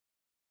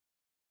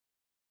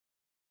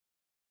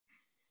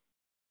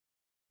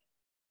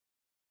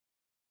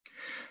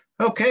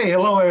Okay,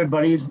 hello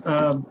everybody.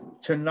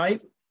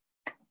 Tonight,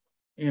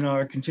 in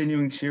our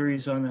continuing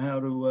series on how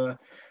to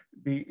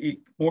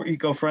be more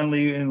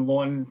eco-friendly in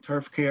lawn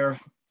turf care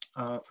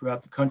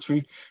throughout the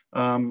country,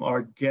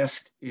 our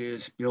guest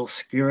is Bill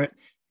Skerrett.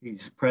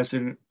 He's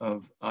president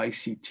of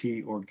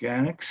ICT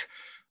Organics.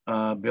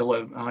 Bill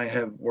and I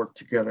have worked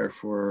together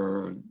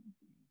for,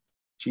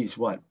 geez,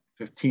 what,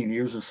 15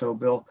 years or so,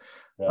 Bill?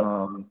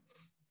 Yeah.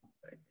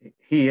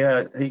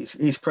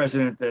 He's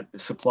president that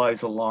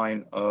supplies a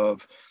line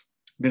of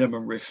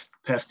minimum risk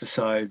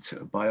pesticides,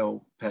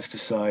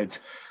 biopesticides,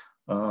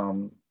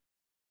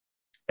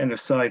 and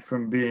aside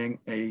from being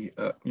a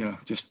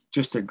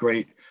just a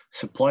great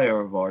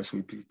supplier of ours,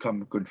 we've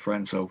become good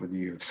friends over the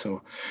years.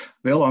 So,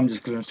 Bill, I'm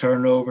just going to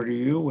turn it over to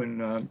you,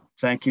 and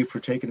thank you for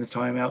taking the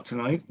time out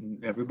tonight.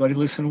 And everybody,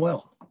 listen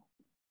well.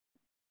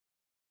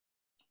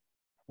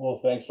 Well,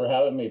 thanks for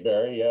having me,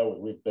 Barry. Yeah,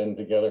 we've been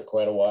together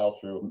quite a while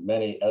through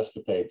many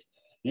escapades.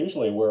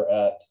 Usually we're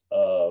at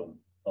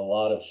a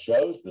lot of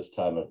shows this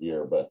time of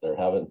year, but there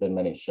haven't been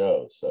many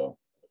shows, so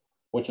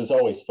which is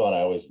always fun.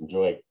 I always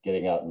enjoy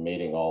getting out and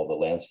meeting all the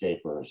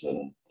landscapers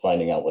and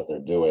finding out what they're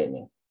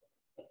doing.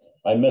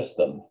 I miss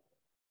them.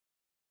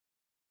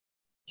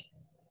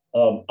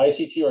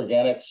 ICT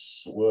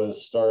Organics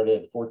was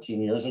started 14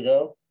 years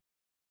ago,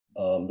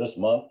 this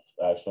month,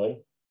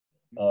 actually.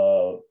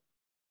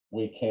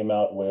 We came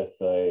out with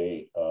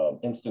a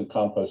instant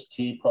compost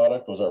tea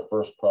product, was our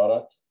first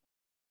product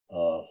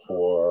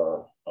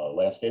for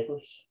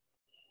landscapers.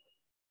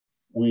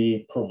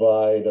 We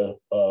provide a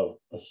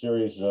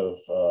series of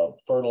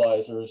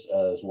fertilizers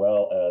as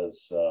well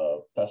as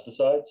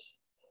pesticides.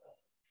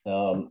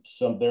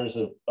 There's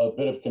a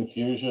bit of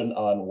confusion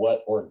on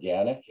what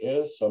organic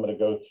is. So I'm going to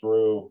go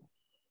through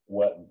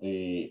what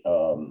the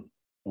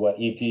what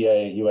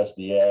EPA,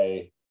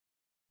 USDA,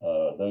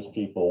 those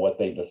people, what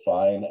they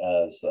define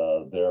as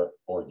their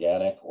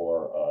organic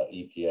or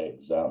EPA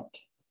exempt.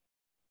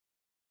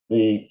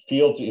 The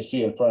fields that you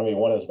see in front of me,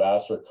 one is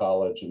Vassar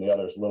College and the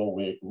other is Little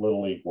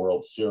League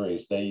World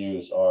Series. They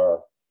use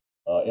our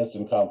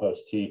instant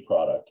compost tea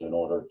product in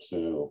order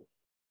to,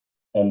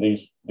 and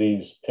these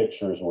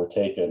pictures were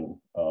taken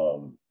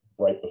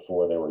right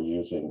before they were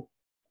using,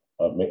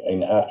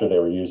 and after they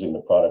were using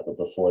the product, but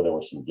before there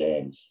were some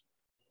games.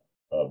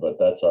 But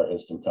that's our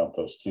instant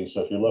compost tea.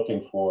 So if you're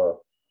looking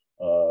for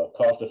a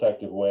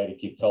cost-effective way to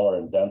keep color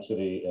and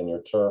density in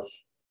your turf,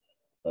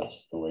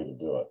 that's the way to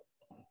do it.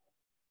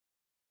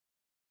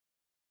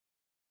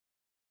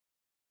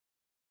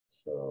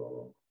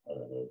 So there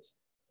it is.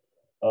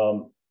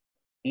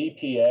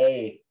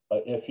 EPA,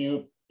 if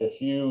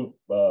you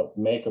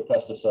make a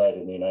pesticide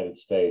in the United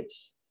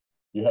States,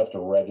 you have to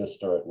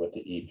register it with the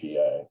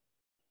EPA.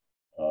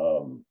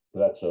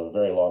 That's a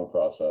very long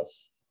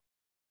process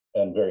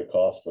and very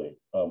costly.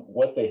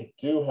 What they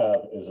do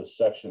have is a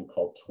section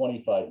called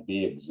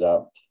 25B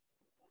exempt.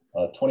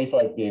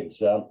 25B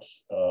exempt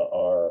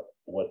are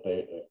what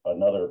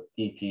another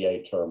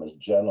EPA term is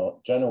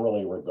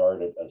generally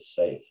regarded as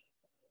safe.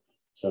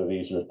 So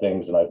these are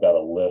things, and I've got a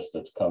list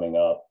that's coming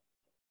up.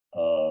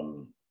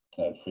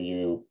 And for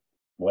you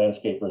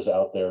landscapers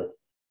out there,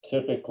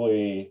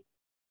 typically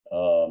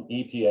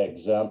EPA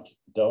exempt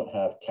don't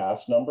have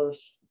CAS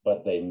numbers,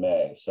 but they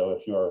may. So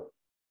if you're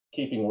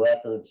keeping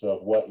records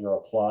of what you're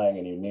applying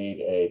and you need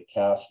a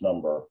CAS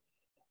number,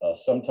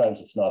 sometimes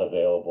it's not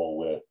available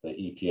with the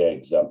EPA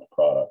exempt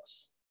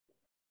products.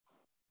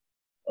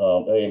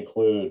 They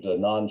include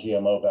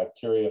non-GMO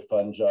bacteria,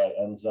 fungi,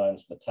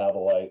 enzymes,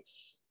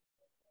 metabolites,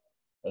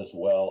 as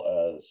well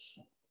as,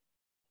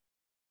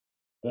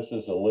 this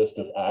is a list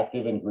of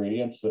active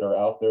ingredients that are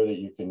out there that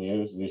you can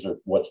use. These are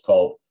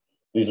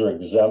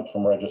exempt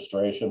from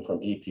registration from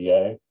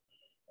EPA,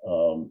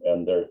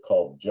 and they're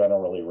called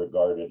generally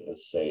regarded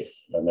as safe.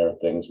 And there are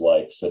things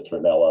like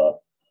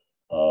citronella,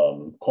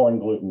 corn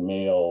gluten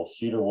meal,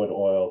 cedarwood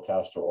oil,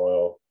 castor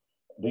oil.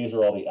 These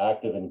are all the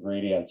active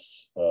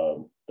ingredients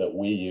that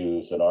we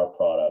use in our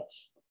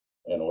products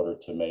in order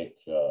to make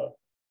a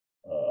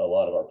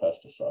lot of our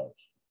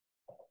pesticides.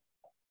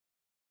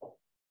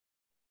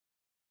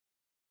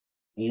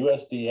 The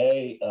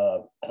USDA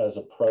has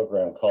a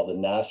program called the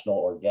National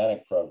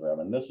Organic Program,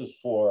 and this is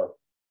for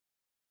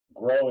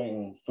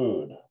growing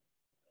food.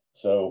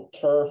 So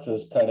turf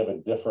is kind of a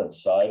different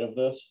side of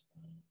this.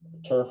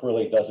 Turf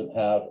really doesn't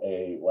have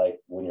a,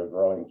 like when you're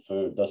growing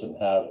food, doesn't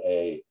have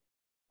a,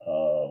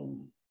 the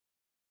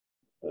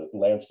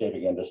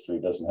landscaping industry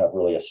doesn't have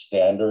really a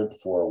standard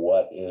for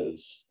what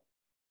is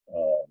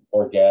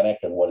organic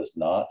and what is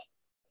not.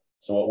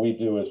 So what we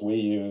do is we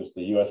use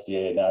the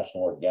USDA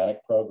National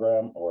Organic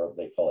Program, or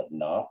they call it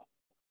NOP,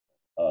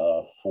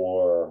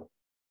 for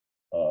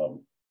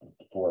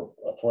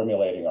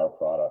formulating our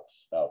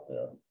products out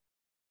there.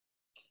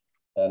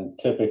 And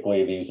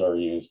typically these are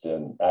used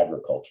in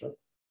agriculture.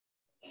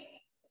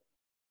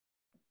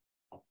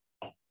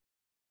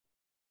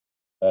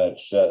 And it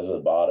says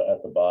at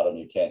the bottom,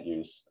 you can't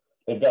use,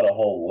 they've got a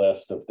whole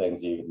list of things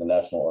the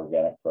National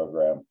Organic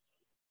Program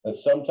And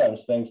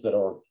sometimes things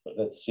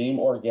that seem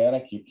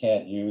organic you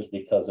can't use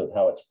because of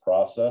how it's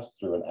processed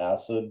through an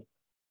acid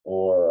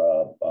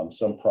or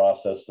some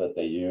process that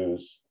they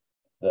use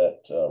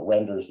that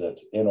renders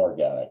it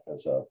inorganic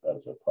as a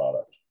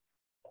product.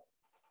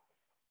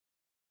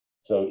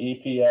 So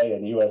EPA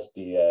and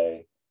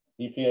USDA,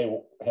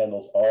 EPA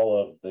handles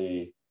all of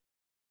the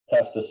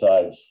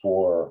pesticides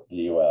for the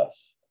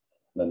US.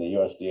 And then the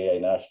USDA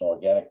National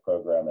Organic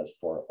Program is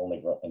for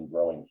only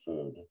growing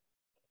food.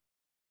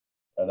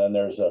 And then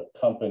there's a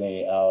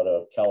company out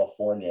of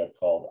California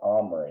called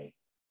OMRI,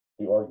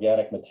 the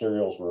Organic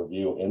Materials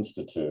Review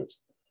Institute.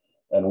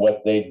 And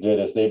what they did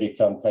is they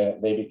became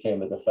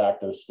the de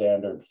facto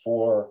standard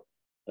for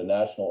the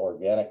National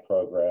Organic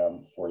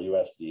Program for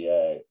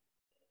USDA.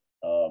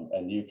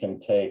 And you can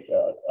take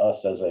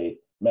us as a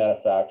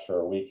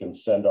manufacturer, we can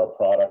send our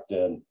product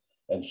in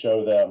and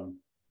show them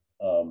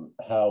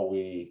how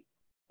we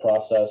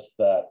process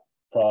that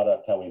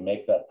product, how we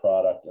make that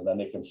product, and then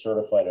they can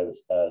certify it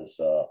as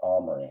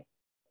OMRI.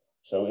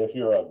 So if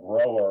you're a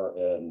grower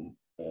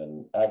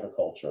in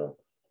agriculture,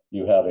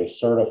 you have a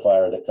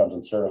certifier that comes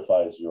and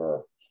certifies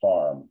your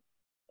farm.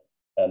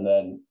 And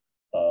then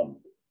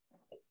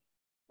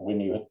when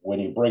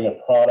you bring a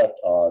product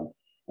on,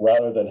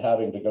 rather than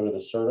having to go to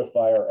the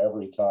certifier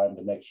every time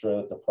to make sure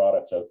that the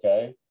product's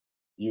okay,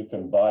 you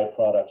can buy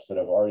products that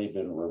have already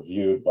been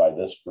reviewed by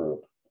this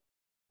group.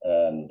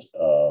 And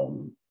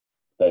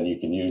then you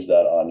can use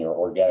that on your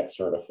organic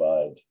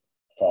certified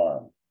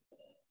farm.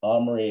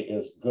 OMRI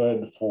is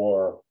good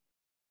for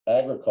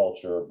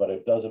agriculture, but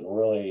it doesn't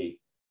really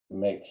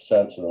make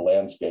sense in the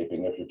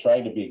landscaping. If you're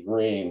trying to be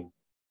green,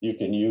 you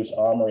can use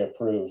OMRI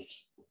approved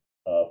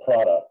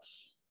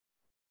products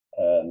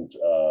and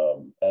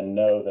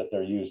know that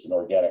they're used in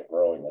organic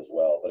growing as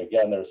well. But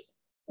again, there's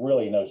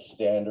really no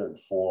standard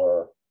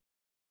for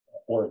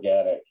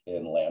organic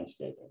in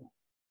landscaping.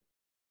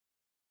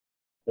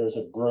 There's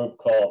a group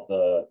called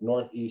the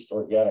Northeast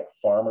Organic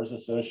Farmers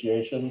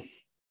Association,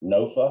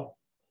 NOFA.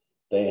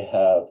 They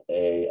have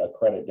a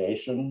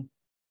accreditation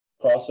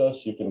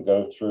process. You can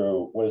go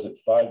through, what is it,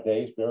 5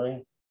 days,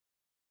 Barry?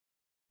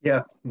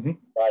 Yeah. Mm-hmm.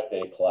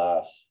 5-day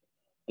class.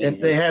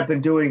 They have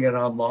been doing it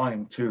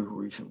online too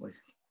recently.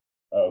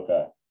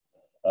 Okay.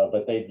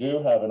 But they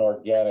do have an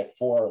organic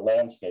for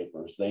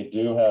landscapers. They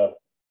do have,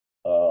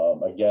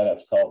 again,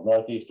 it's called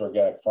Northeast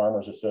Organic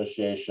Farmers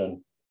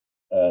Association,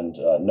 and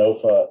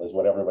NOFA is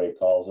what everybody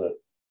calls it.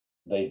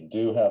 They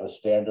do have a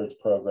standards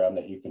program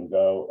that you can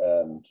go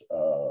and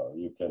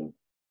you can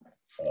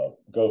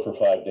go for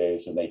 5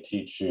 days, and they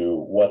teach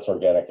you what's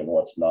organic and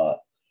what's not.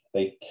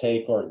 They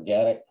take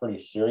organic pretty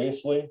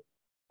seriously.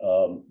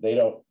 They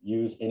don't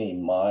use any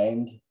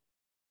mined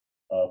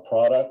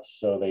products,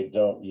 so they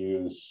don't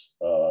use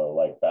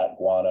like bat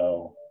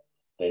guano.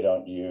 They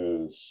don't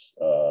use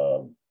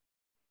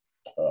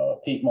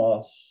peat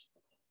moss.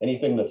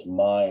 Anything that's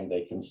mined,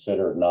 they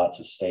consider not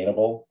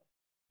sustainable.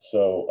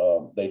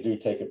 So they do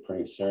take it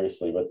pretty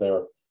seriously, but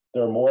there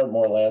are more and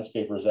more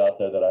landscapers out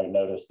there that I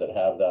noticed that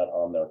have that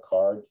on their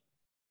card.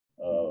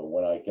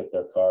 When I get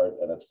their card,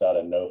 and it's got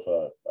a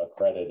NOFA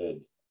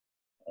accredited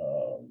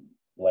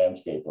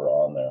landscaper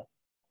on there.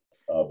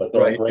 But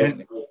they're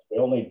great. They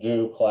only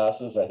do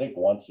classes, I think,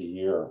 once a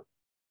year.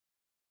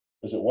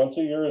 Is it once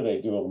a year, or they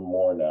do them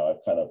more now?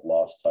 I've kind of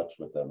lost touch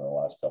with them in the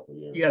last couple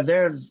of years. Yeah,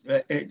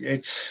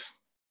 it's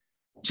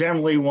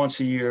generally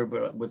once a year,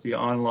 but with the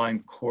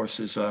online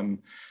courses,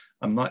 I'm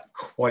not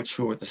quite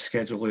sure what the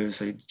schedule is.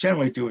 They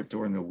generally do it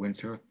during the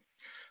winter.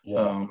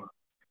 Yeah.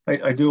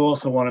 I do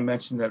also want to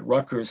mention that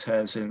Rutgers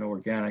has an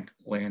organic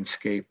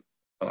landscape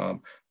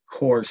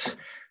course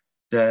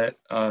that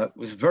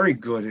was very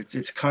good.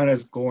 It's kind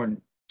of going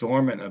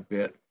dormant a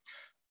bit.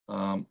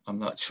 I'm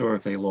not sure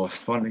if they lost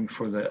funding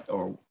for that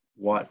or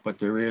what, but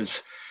there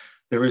is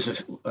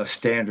a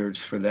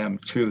standards for them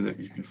too that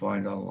you can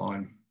find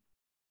online.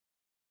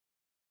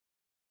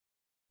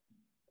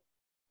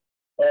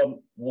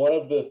 One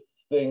of the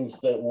things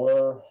that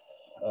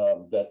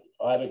that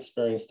I've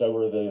experienced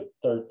over the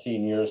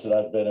 13 years that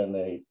I've been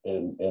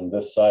in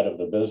this side of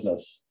the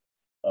business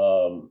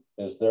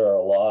is there are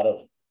a lot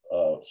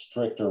of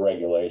stricter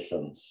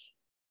regulations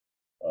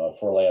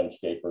for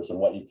landscapers and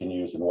what you can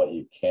use and what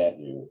you can't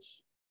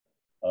use.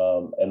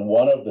 And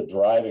one of the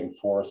driving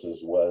forces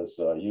was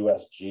a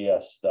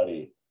USGS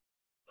study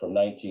from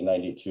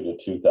 1992 to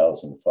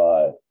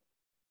 2005.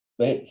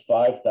 They had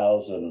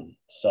 5,000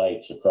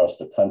 sites across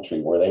the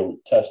country where they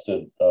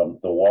tested the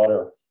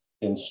water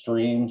in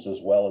streams as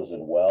well as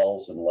in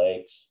wells and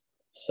lakes,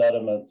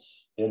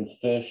 sediments, in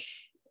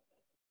fish,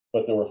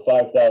 but there were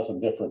 5,000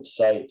 different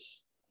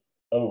sites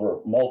over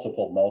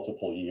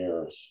multiple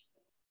years.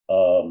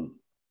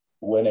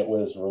 When it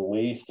was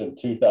released in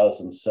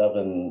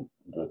 2007,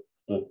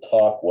 the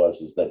talk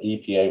is that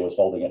EPA was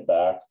holding it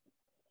back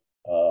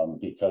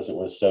because it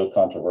was so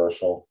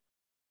controversial.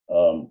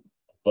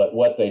 But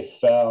what they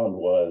found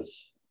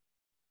was,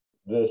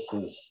 this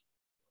is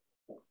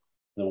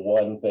the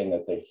one thing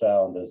that they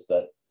found, is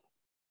that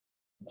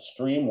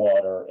stream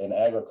water in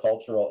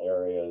agricultural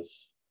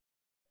areas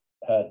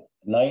had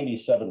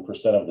 97%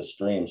 of the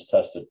streams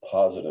tested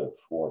positive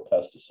for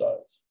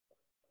pesticides.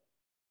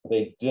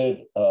 They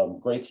did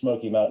Great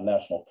Smoky Mountain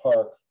National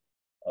Park,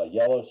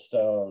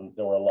 Yellowstone.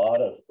 There were a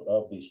lot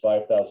of these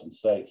 5,000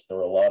 sites. There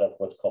were a lot of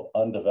what's called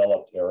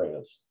undeveloped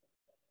areas.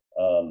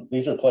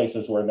 These are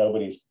places where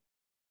nobody's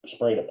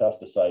sprayed a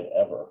pesticide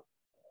ever.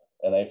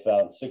 And they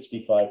found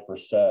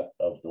 65%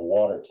 of the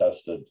water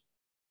tested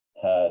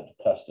had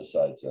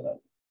pesticides in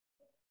it.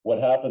 What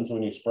happens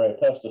when you spray a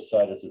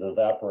pesticide is it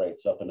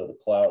evaporates up into the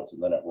clouds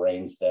and then it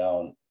rains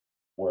down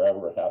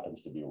wherever it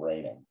happens to be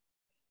raining.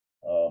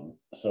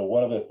 So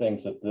one of the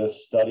things that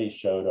this study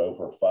showed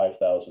over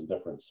 5,000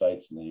 different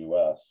sites in the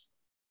US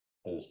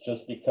is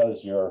just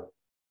because you're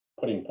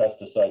putting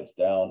pesticides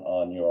down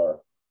on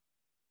your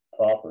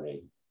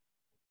property,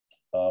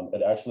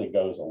 it actually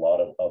goes a lot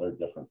of other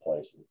different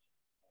places.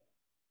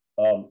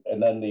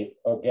 And then the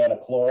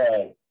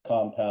organochloride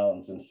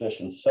compounds in fish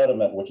and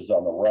sediment, which is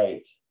on the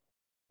right,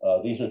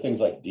 these are things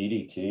like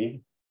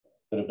DDT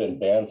that have been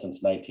banned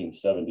since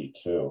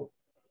 1972.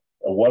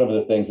 One of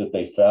the things that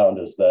they found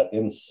is that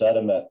in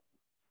sediment,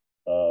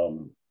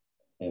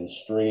 in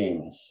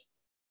streams,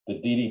 the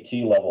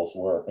DDT levels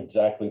were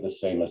exactly the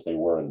same as they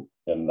were in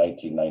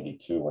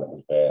 1992 when it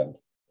was banned.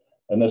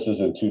 And this is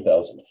in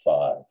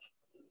 2005.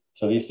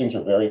 So these things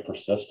are very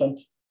persistent.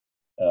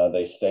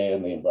 They stay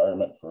in the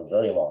environment for a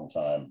very long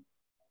time.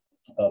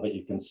 But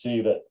you can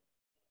see that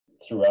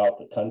throughout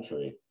the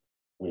country,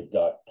 we've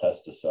got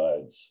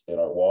pesticides in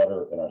our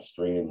water, in our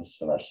streams,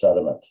 in our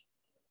sediment.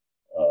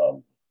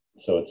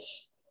 So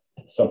it's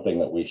something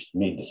that we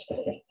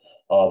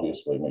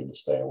obviously need to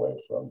stay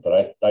away from.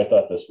 But I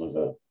thought this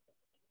was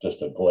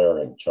just a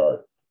glaring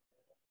chart.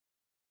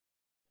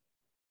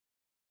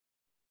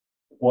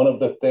 One of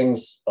the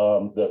things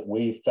that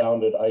we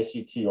founded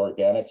ICT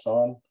Organics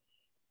on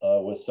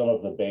was some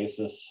of the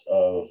basis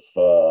of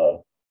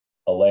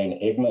Elaine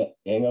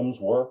Ingham's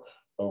work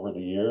over the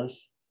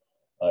years.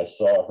 I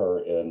saw her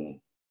in,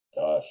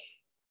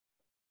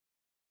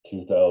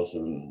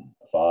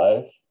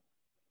 2005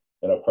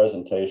 in a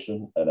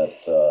presentation, and it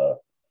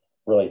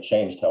really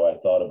changed how I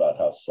thought about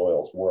how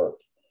soils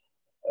worked.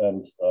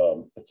 And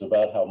it's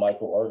about how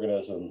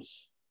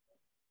microorganisms,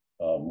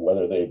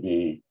 whether they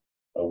be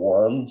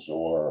worms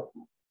or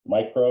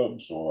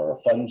microbes or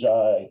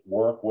fungi,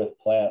 work with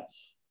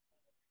plants.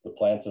 The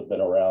plants have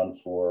been around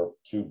for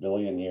 2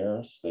 billion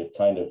years. They've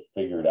kind of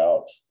figured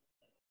out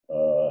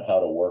how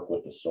to work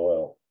with the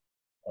soil.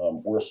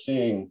 We're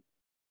seeing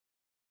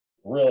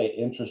really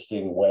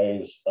interesting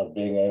ways of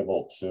being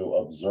able to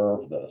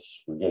observe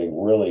this. We're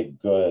getting really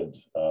good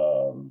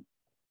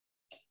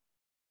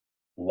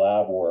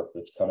lab work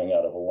that's coming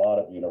out of a lot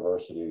of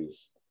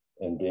universities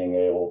in being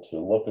able to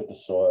look at the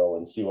soil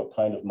and see what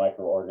kind of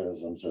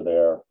microorganisms are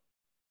there,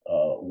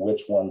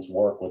 which ones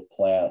work with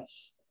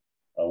plants,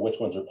 which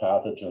ones are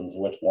pathogens,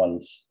 which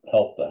ones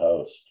help the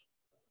host.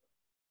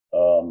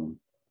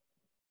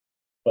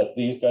 But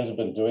these guys have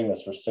been doing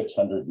this for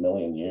 600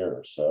 million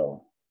years.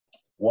 So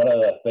one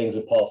of the things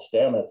that Paul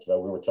Stamets, that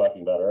we were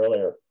talking about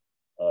earlier,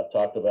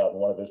 talked about in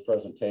one of his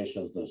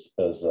presentations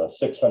is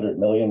 600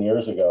 million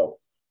years ago,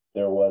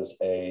 there was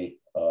a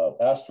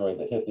asteroid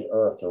that hit the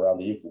Earth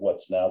around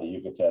what's now the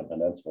Yucatan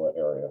Peninsula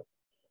area.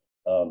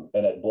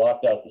 And it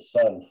blocked out the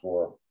sun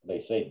for,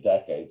 they say,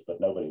 decades, but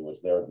nobody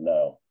was there to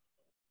know.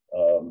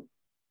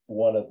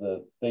 One of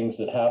the things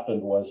that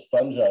happened was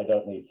fungi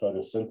don't need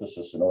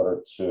photosynthesis in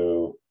order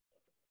to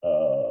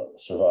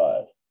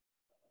survive.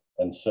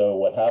 And so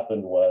what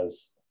happened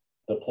was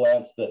the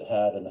plants that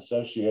had an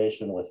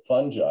association with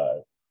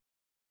fungi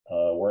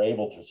were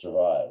able to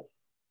survive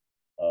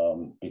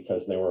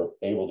because they were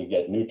able to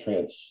get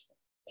nutrients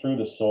through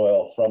the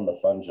soil from the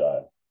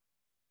fungi.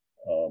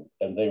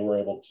 And they were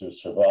able to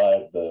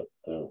survive the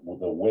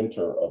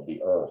winter of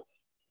the earth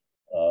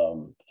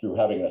through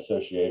having an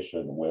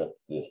association with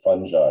the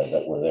fungi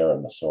that were there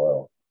in the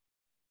soil.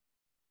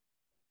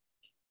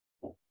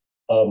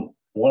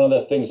 One of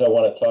the things I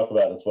want to talk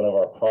about, and it's one of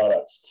our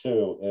products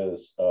too,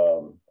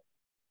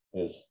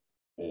 is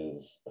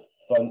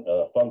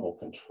fungal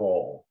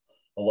control.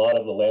 A lot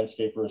of the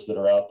landscapers that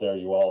are out there,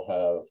 you all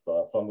have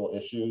fungal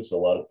issues. A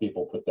lot of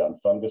people put down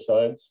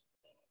fungicides.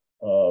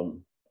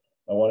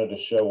 I wanted to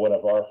show one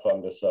of our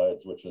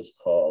fungicides, which is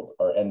called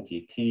our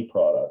NPP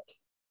product.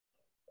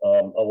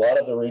 A lot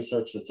of the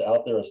research that's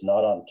out there is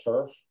not on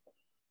turf.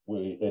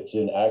 It's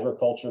in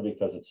agriculture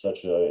because it's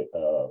such a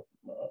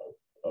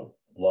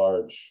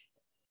large,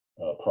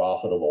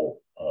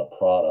 profitable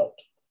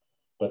product.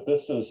 But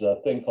this is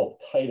a thing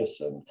called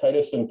chitosan.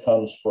 Chitosan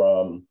comes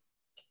from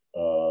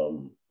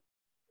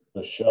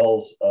the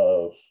shells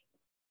of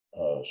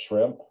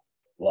shrimp,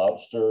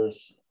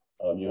 lobsters.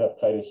 You have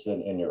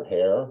chitosan in your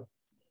hair.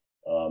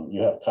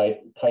 You have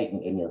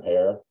chitin in your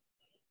hair.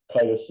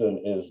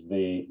 Chitosan is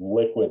the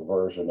liquid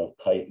version of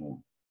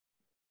chitin.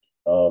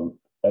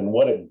 And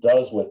what it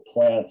does with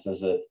plants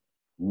is it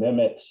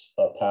mimics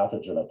a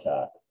pathogen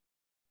attack.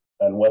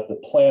 And what the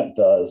plant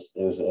does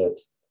is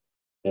it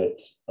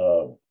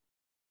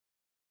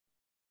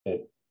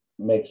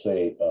makes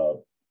a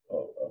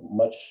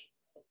much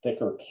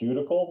thicker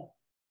cuticle.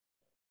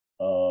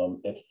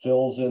 It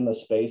fills in the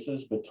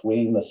spaces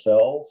between the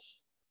cells,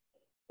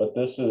 but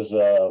this is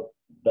a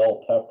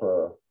bell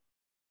pepper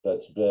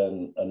that's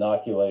been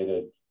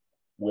inoculated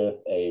with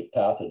a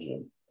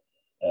pathogen.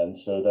 And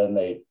so then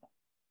they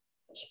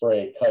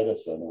spray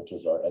chitosan, which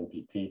is our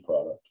NPP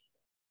product.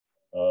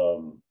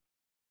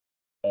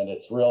 And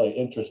it's really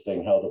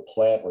interesting how the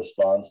plant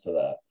responds to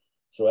that.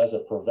 So as a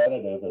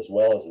preventative as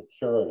well as a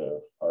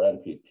curative, our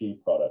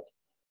NPP product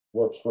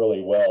works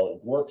really well.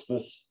 It works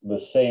the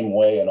same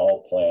way in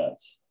all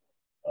plants.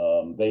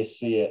 They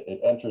see it, it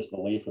enters the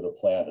leaf of the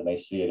plant and they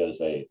see it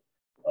as a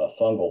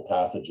fungal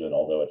pathogen,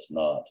 although it's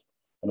not.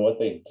 And what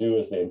they do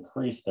is they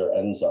increase their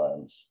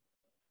enzymes.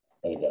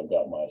 And again, I've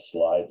got my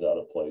slides out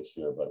of place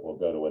here, but we'll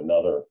go to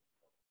another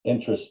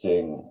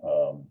interesting.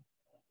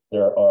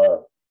 There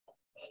are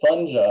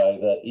fungi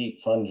that eat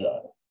fungi.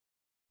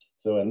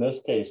 So in this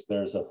case,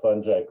 there's a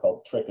fungi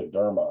called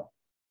trichoderma,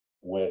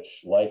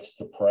 which likes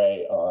to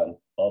prey on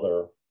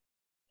other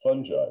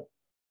fungi.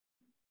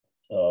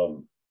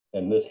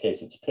 In this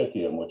case, it's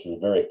Pythium, which is a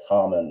very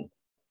common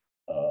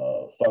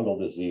fungal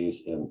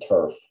disease in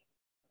turf,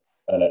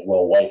 and it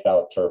will wipe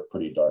out turf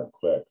pretty darn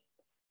quick.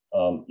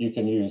 You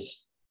can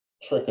use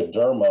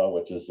trichoderma,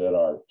 which is in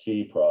our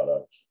tea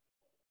product,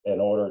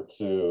 in order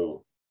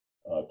to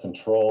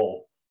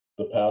control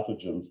the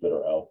pathogens that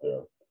are out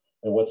there.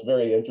 And what's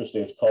very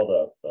interesting is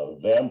called a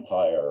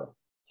vampire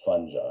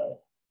fungi.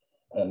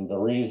 And the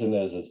reason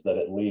is that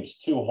it leaves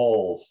two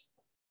holes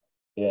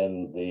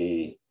in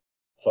the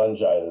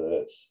fungi that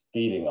it's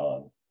feeding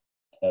on.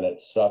 And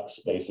it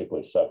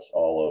basically sucks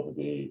all of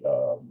the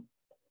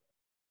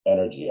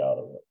energy out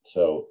of it.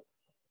 So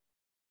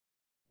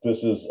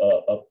this is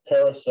a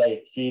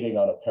parasite feeding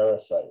on a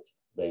parasite,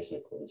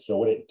 basically. So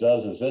what it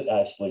does is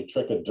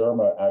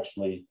trichoderma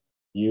actually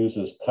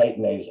uses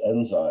chitinase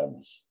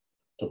enzymes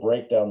to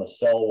break down the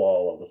cell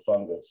wall of the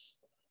fungus,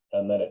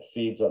 and then it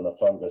feeds on the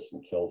fungus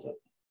and kills it.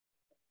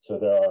 So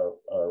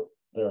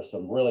there are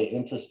some really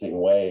interesting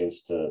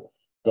ways to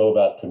go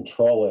about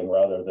controlling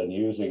rather than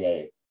using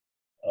a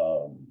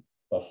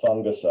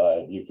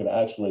fungicide. You can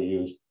actually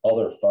use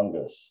other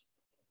fungus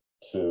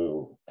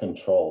to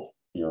control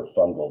your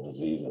fungal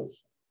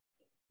diseases,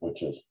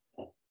 which is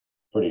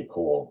pretty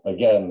cool.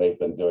 Again, they've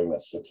been doing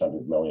this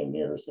 600 million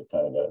years. They've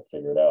kind of got it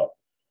figured out.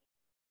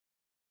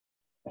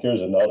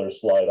 Here's another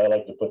slide. I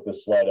like to put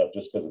this slide up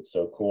just because it's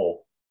so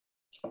cool.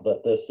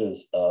 But this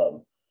is a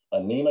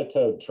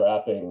nematode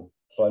trapping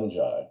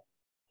fungi.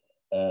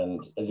 And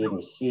as you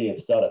can see,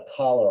 it's got a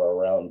collar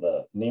around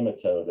the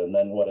nematode. And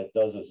then what it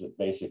does is it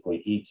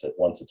basically eats it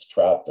once it's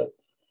trapped it.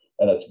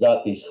 And it's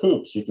got these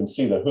hoops. You can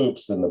see the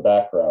hoops in the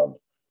background.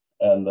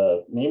 And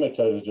the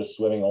nematode is just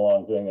swimming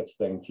along, doing its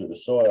thing through the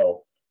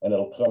soil. And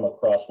it'll come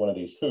across one of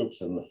these hoops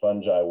and the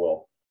fungi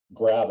will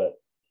grab it.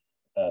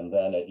 And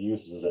then it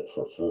uses it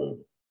for food.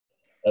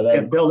 And then,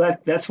 yeah, Bill,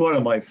 that's one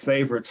of my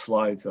favorite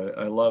slides.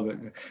 I love it.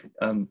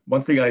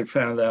 One thing I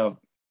found out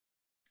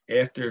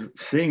after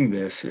seeing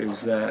this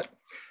is that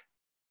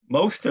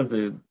most of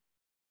the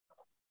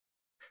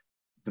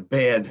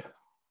bad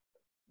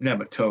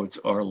nematodes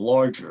are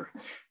larger,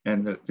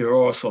 and there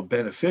are also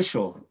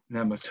beneficial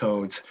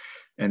nematodes,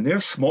 and they're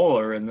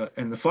smaller, and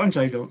the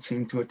fungi don't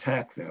seem to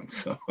attack them.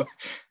 So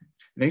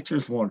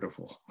nature's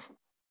wonderful.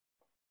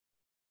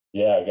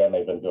 Yeah, again,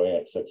 they've been doing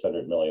it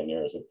 600 million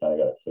years. They've kind of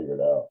got it figured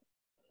out.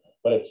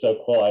 But it's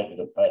so cool.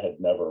 I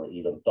had never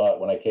even thought,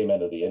 when I came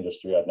into the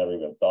industry, I'd never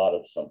even thought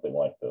of something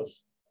like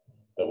this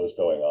that was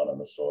going on in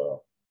the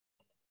soil.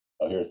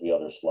 Oh, here's the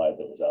other slide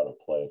that was out of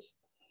place.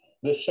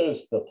 This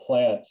shows the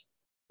plant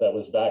that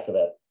was back of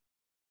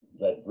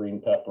that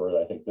green pepper.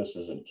 I think this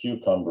is in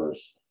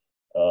cucumbers.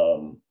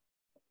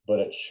 But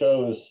it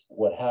shows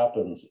what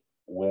happens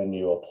when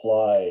you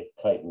apply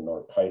chitin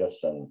or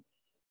chitosan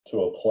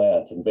to a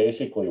plant. And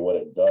basically what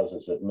it does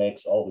is it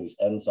makes all these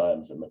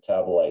enzymes and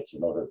metabolites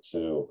in order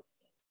to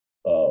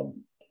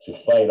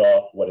fight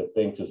off what it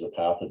thinks is a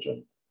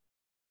pathogen.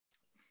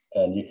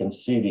 And you can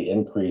see the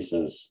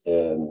increases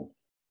in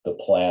the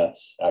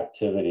plant's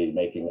activity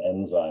making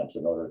enzymes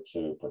in order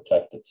to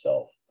protect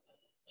itself.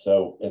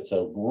 So it's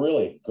a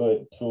really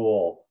good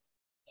tool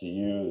to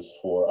use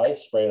I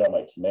spray it on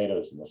my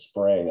tomatoes in the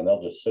spring, and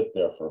they'll just sit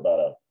there for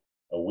about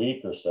a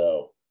week or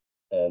so,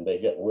 and they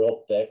get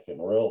real thick and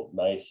real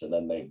nice, and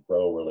then they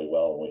grow really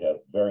well, and we have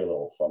very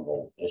little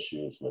fungal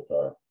issues with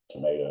our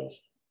tomatoes.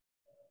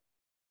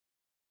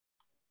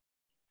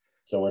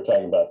 So we're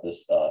talking about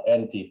this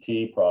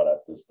NPP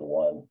product is the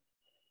one.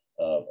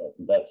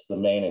 That's the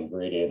main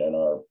ingredient in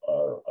our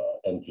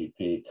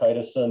NPP.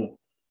 Chitosan.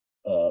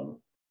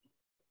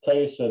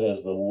 Chitosan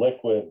is the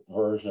liquid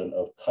version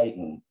of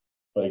chitin,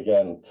 but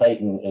again,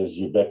 chitin is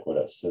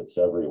ubiquitous. It's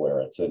everywhere.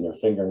 It's in your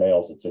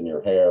fingernails. It's in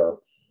your hair.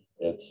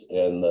 It's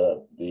in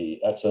the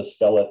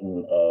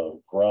exoskeleton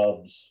of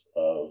grubs.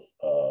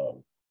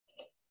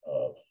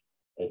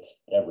 It's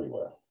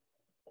everywhere.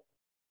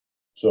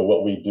 So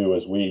what we do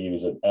is we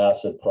use an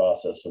acid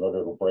process in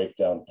order to break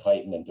down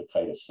chitin into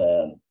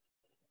chitosan.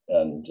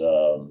 And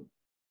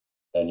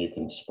and you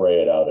can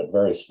spray it out at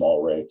very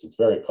small rates. It's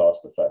very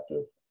cost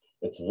effective.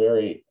 It's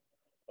very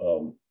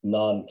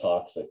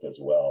non-toxic as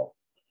well.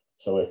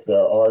 So if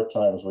there are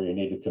times where you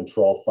need to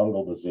control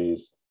fungal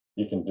disease,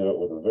 you can do it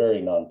with a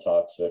very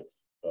non-toxic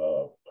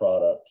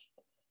product,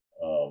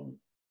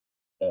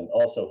 and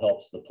also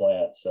helps the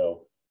plant.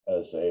 So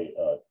as a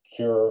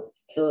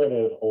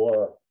curative,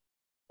 or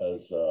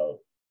as a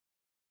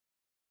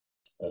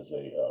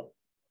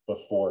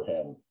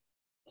beforehand,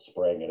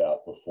 spraying it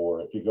out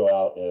before. If you go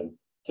out, and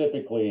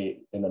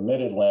typically in the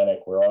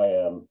mid-Atlantic where I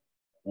am,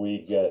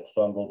 we get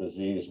fungal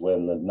disease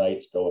when the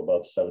nights go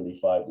above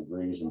 75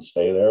 degrees and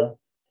stay there.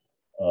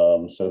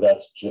 So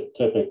that's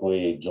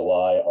typically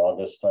July,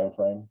 August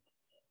timeframe.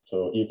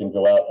 So you can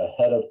go out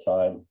ahead of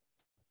time,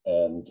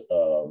 and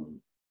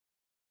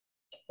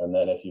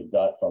then if you've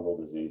got fungal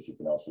disease, you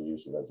can also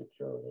use it as a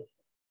curative.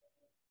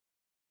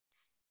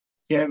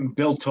 Yeah, and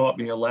Bill taught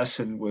me a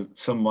lesson with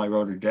some of my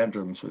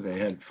rhododendrons where they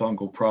had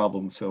fungal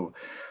problems. So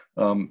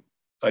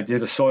I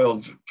did a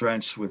soil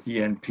drench with the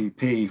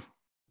NPP,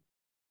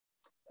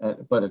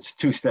 but it's a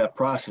two-step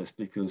process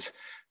because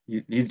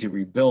you need to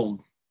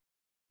rebuild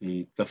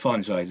the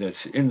fungi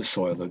that's in the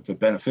soil, the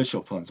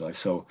beneficial fungi.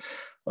 So,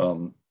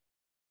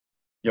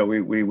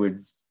 we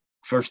would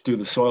first do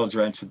the soil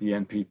drench with the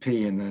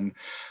NPP, and then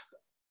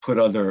put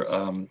other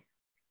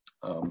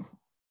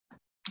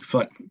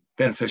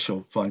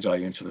beneficial fungi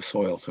into the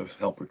soil to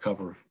help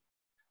recover.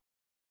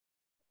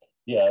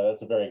 Yeah,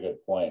 that's a very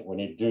good point. When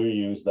you do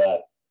use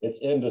that, it's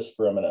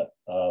indiscriminate.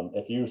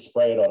 If you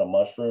spray it on a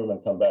mushroom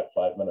and come back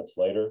 5 minutes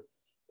later,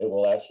 it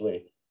will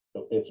actually,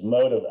 its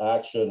mode of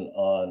action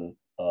on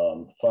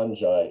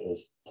fungi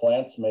is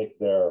plants make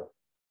their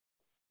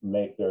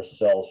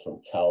cells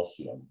from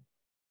calcium.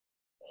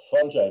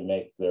 Fungi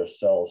make their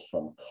cells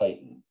from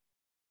chitin.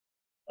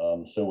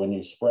 So when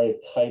you spray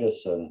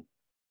chitosan,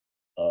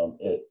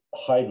 it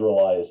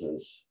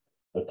hydrolyzes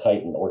the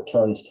chitin, or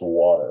turns to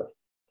water.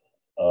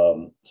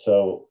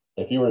 So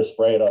if you were to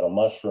spray it on a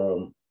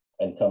mushroom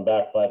and come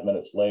back 5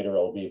 minutes later,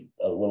 it'll be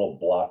a little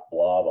black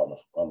blob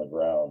on the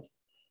ground.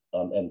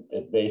 And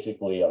it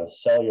basically, on a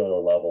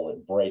cellular level,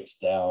 it breaks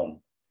down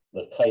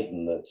the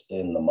chitin that's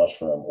in the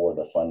mushroom or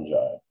the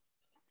fungi.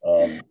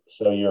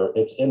 So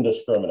it's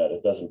indiscriminate.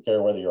 It doesn't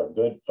care whether you're a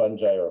good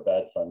fungi or a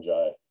bad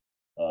fungi.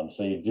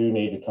 So you do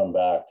need to come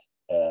back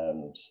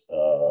and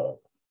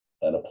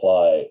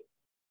apply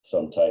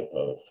some type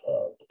of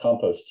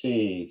compost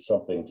tea,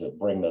 something to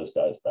bring those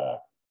guys back.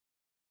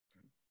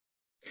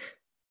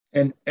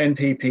 And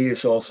NPP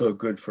is also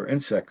good for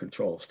insect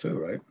controls too,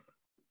 right?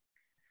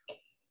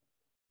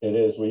 It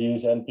is. We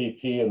use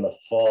NPP in the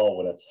fall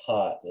when it's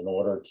hot in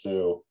order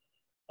to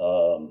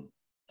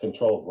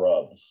control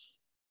grubs.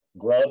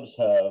 Grubs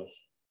have,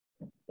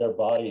 their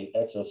body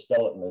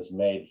exoskeleton is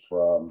made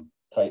from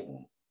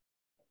chitin.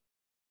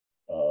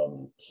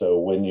 So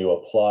when you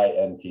apply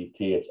NPP,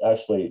 it's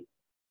actually,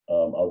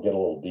 I'll get a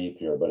little deep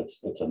here, but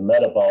it's a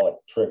metabolic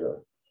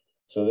trigger.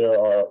 So there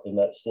are, in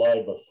that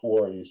slide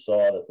before, you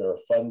saw that there are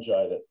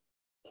fungi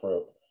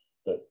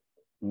that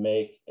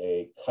make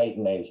a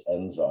chitinase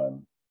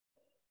enzyme.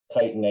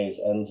 Chitinase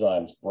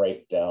enzymes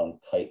break down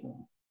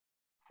chitin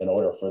in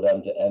order for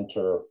them to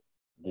enter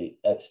the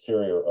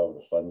exterior of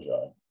the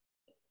fungi.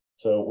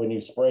 So when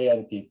you spray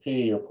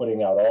NPP, you're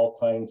putting out all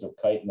kinds of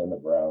chitin in the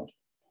ground,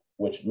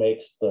 which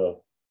makes the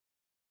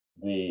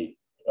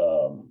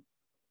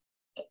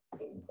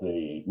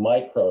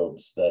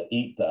microbes that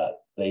eat that,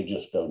 they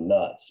just go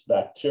nuts.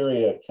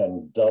 Bacteria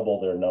can double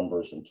their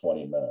numbers in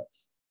 20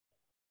 minutes.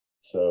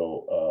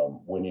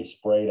 So when you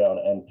spray down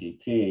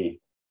NPP,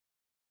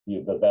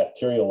 the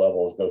bacterial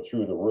levels go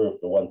through the roof,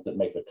 the ones that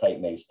make the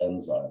chitinase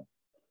enzyme.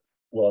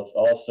 Well, it's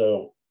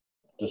also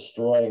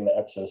destroying the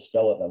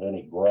exoskeleton of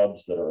any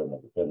grubs that are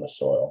in the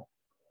soil.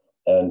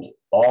 And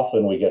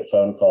often we get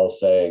phone calls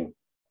saying,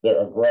 there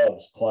are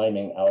grubs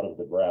climbing out of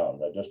the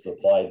ground. I just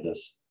applied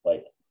this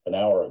like an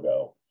hour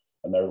ago,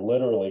 and they're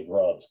literally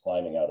grubs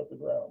climbing out of the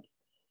ground.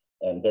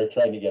 And they're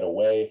trying to get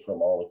away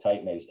from all the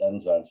chitinase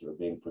enzymes that are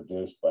being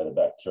produced by the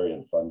bacteria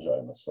and fungi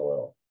in the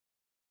soil,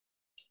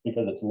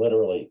 because it's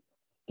literally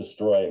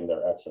destroying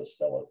their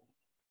exoskeleton.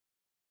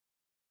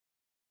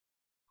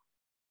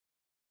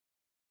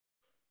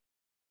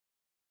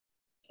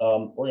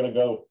 We're going to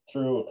go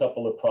through a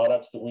couple of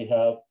products that we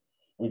have.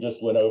 We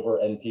just went over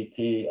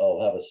NPP.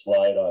 I'll have a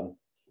slide on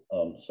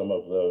some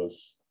of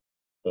those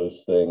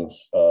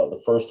things.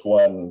 The first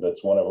one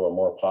that's one of our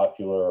more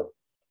popular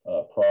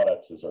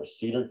products is our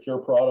Cedar Cure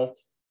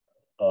product.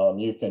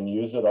 You can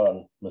use it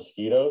on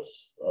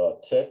mosquitoes,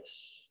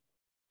 ticks,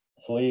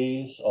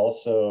 fleas,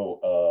 also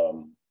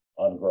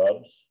on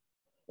grubs.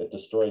 It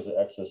destroys the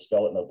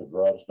exoskeleton of the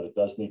grubs, but it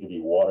does need to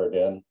be watered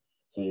in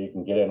so you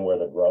can get in where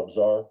the grubs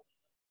are.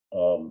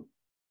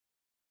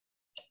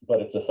 But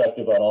it's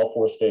effective on all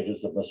 4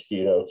 stages of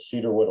mosquito.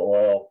 Cedarwood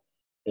oil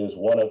is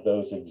one of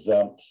those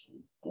exempt,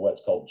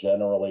 what's called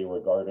generally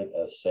regarded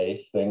as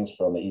safe things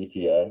from the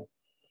EPA.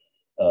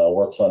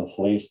 Works on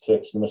fleas,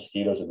 ticks, and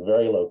mosquitoes at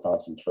very low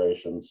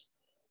concentrations.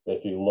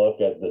 If you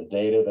look at the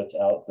data that's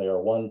out there,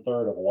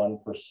 1/3 of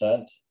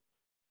 1%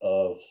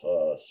 of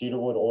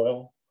cedarwood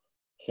oil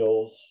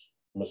kills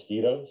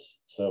mosquitoes.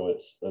 So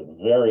it's at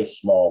very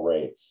small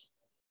rates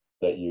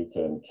that you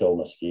can kill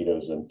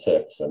mosquitoes and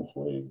ticks and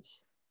fleas.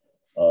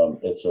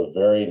 It's a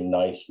very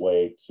nice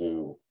way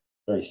to,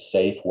 very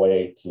safe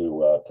way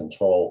to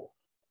control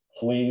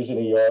fleas in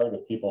a yard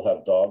if people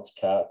have dogs,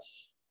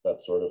 cats,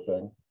 that sort of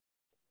thing.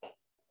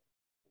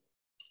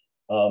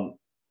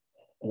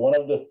 One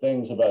of the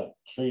things about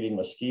treating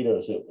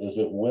mosquitoes is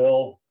it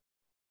will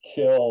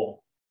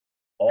kill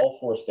all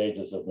 4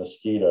 stages of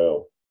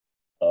mosquito,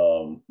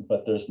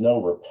 but there's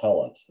no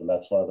repellent. And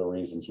that's one of the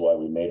reasons why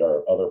we made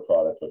our other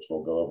product, which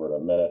we'll go over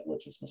in a minute,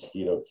 which is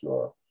Mosquito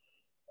Cure.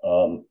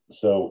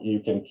 So you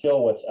can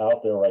kill what's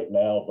out there right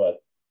now,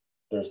 but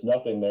there's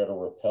nothing there to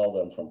repel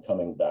them from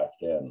coming back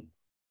in.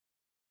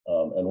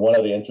 And one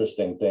of the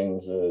interesting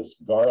things is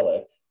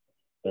garlic.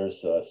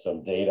 There's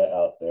some data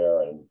out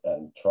there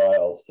and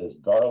trials is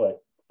garlic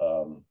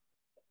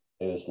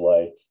is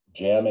like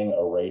jamming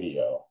a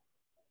radio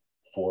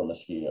for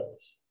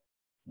mosquitoes.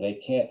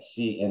 They can't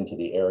see into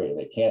the area.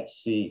 They can't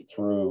see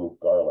through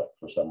garlic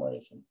for some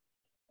reason.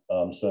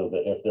 So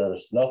that if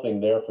there's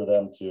nothing there for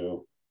them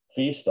to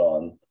feast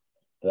on,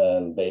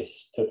 then they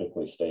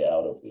typically stay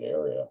out of the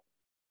area.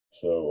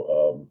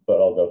 So, but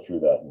I'll go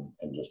through that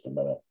in just a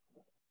minute.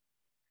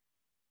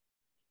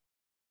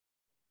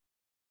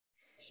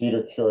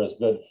 Cedar Cure is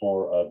good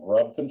for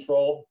grub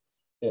control.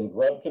 In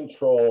grub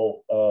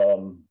control,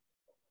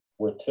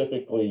 we're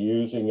typically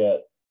using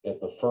it at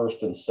the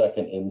first and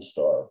second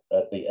instar.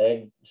 At the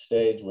egg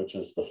stage, which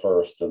is the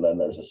first, and then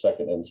there's a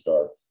second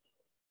instar.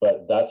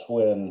 But that's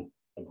when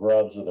the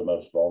grubs are the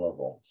most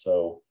vulnerable.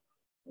 So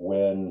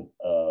when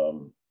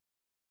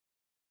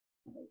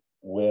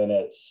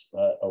it's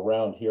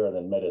around here in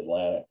the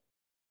mid-Atlantic,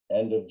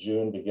 end of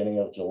June, beginning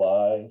of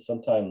July,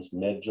 sometimes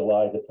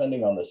mid-July,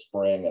 depending on the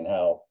spring and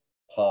how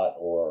hot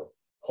or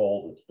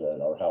cold it's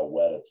been or how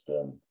wet it's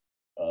been.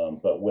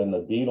 But when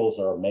the beetles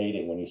are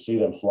mating, when you see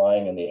them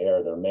flying in the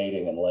air, they're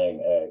mating and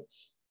laying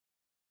eggs.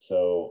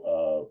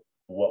 So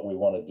what we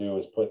want to do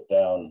is put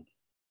down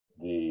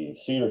the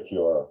Cedar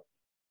Cure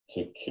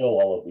to kill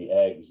all of the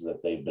eggs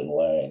that they've been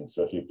laying.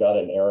 So if you've got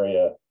an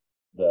area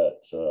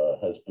that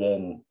has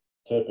been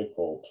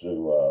typical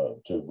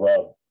to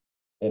grub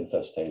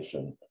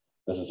infestation,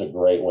 this is a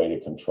great way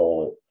to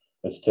control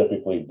it. It's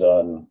typically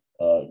done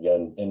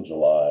again in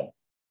July.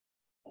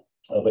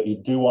 But you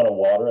do want to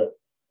water it.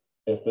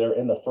 If they're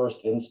in the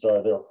first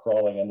instar, they're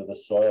crawling into the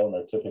soil and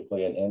they're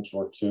typically an inch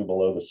or 2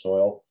 below the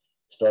soil,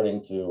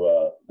 starting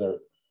to,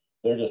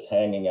 they're just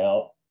hanging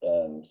out,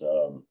 and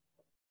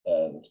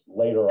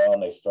later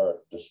on they start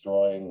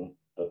destroying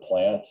the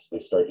plant. They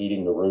start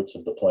eating the roots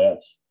of the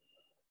plants.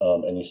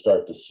 And you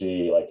start to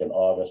see, like in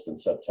August and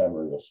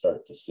September, you'll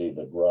start to see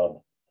the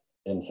grub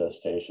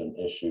infestation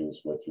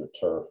issues with your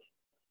turf.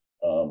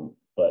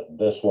 But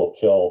this will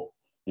kill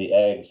the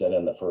eggs and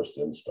in the first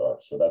instar.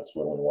 So that's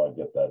when we want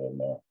to get that in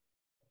there.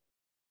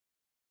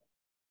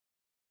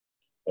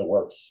 It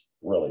works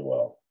really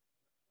well.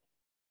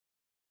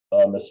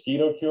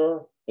 Mosquito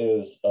Cure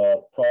is a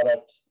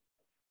product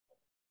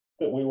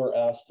that we were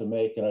asked to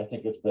make, and I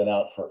think it's been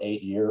out for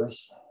 8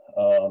 years.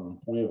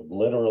 We've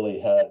literally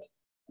had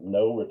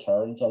no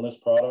returns on this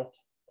product.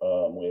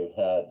 We've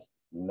had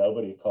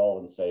nobody call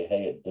and say,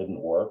 hey, it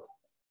didn't work.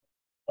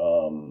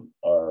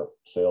 Our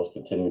sales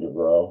continue to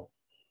grow.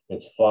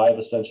 It's 5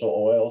 essential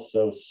oils.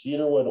 So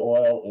cedarwood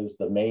oil is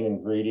the main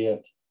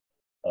ingredient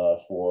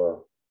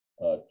for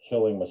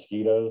killing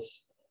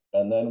mosquitoes.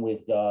 And then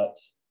we've got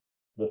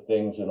the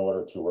things in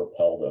order to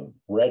repel them.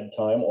 Red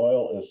thyme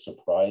oil is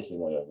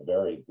surprisingly a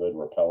very good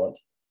repellent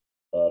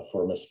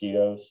for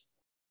mosquitoes.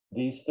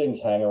 These things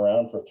hang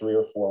around for 3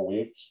 or 4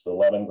 weeks. The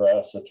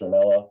lemongrass,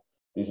 citronella,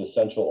 these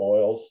essential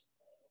oils.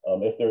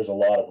 If there's a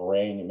lot of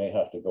rain, you may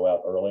have to go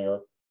out earlier.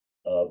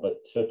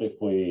 But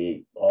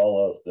typically,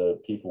 all of the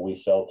people we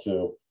sell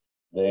to,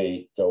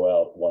 they go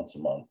out once a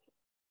month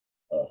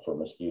for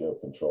mosquito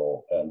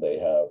control, and they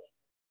have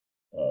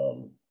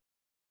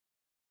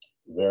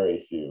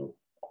very few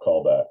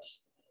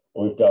callbacks.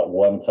 We've got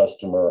one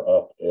customer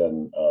up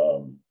in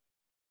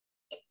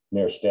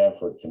near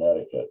Stamford,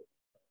 Connecticut.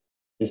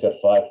 He's got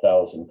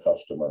 5,000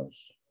 customers.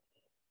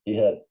 He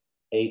had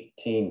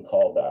 18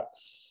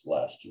 callbacks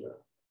last year.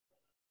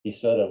 He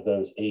said of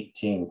those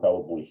 18,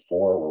 probably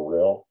 4 were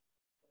real,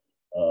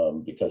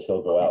 because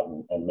he'll go out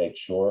and make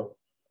sure.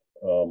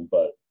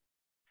 But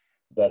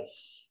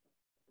that's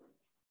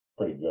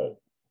pretty good.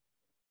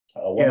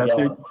 One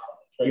gallon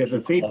an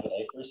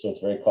acre, so it's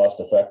very cost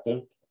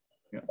effective.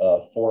 Yeah.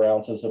 4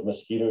 ounces of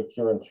mosquito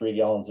cure and 3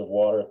 gallons of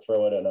water.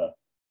 Throw it in a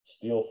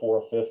Steel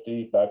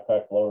 450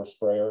 backpack blower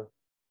sprayer.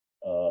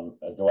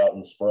 Go out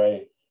and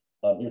spray.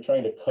 You're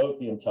trying to coat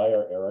the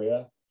entire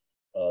area.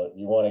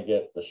 You want to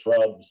get the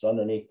shrubs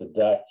underneath the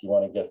deck. You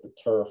want to get the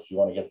turf. You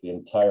want to get the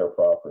entire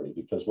property,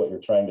 because what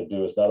you're trying to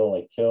do is not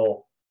only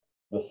kill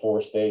the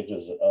 4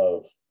 stages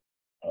of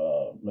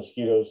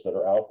mosquitoes that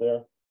are out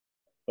there,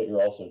 but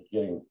you're also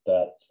getting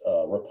that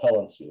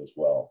repellency as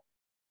well.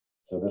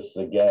 So this is,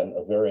 again,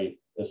 a very,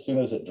 as soon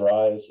as it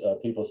dries,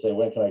 people say,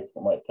 when can I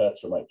put my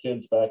pets or my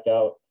kids back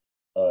out?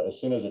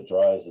 As soon as it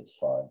dries, it's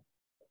fine.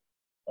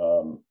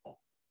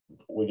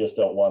 We just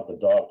don't want the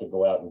dog to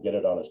go out and get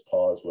it on his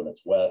paws when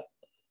it's wet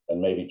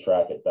and maybe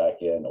track it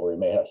back in, or he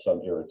may have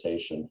some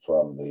irritation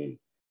from the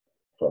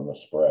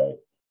spray.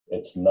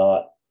 It's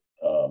not,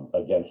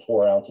 again,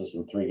 4 ounces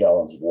and 3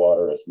 gallons of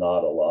water. It's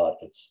not a lot.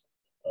 It's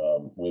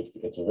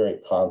a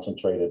very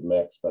concentrated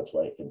mix. That's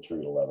why it can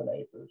treat 11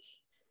 acres.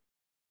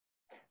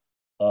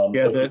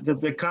 Yeah,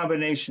 the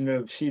combination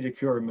of Cedar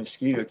Cure and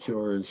Mosquito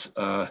Cure is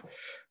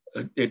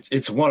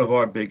it's one of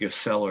our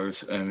biggest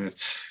sellers, and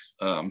it's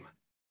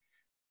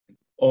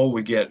all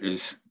we get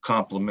is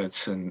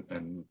compliments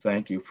and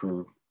thank you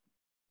for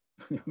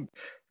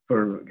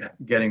for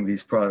getting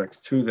these products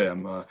to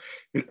them.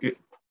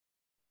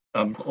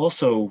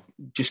 Also,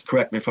 just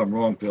correct me if I'm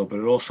wrong, Bill, but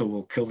it also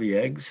will kill the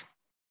eggs.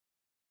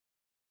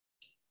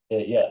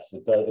 Yes,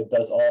 it does. It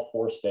does all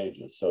 4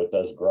 stages. So it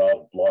does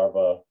grub,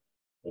 larva.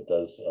 It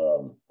does.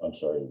 I'm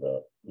sorry.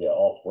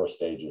 All 4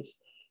 stages.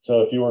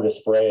 So if you were to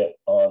spray it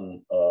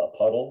on a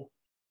puddle,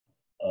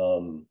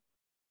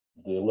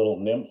 the little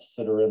nymphs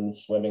that are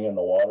swimming in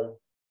the water,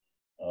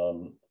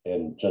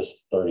 in just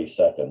 30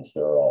 seconds,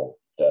 they're all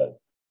dead.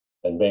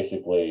 And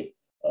basically,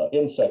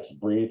 insects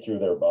breathe through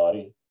their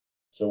body.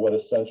 So what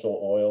essential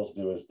oils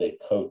do is they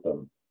coat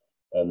them,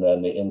 and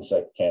then the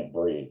insect can't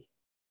breathe.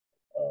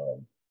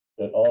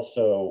 It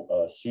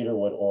also,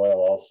 cedarwood oil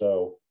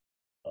also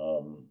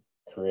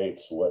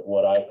creates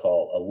what I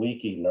call a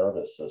leaky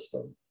nervous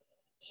system.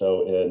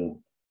 So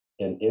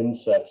in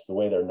insects, the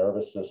way their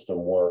nervous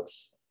system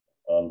works,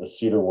 the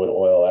cedarwood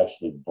oil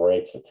actually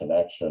breaks a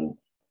connection.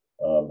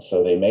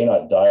 So they may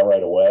not die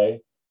right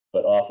away,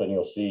 but often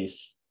you'll see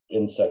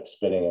insects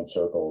spinning in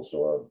circles,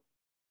 or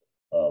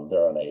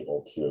they're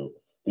unable to.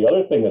 The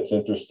other thing that's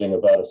interesting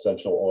about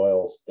essential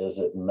oils is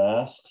it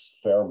masks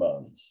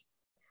pheromones.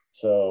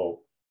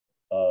 So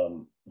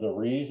the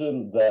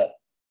reason that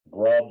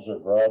grubs,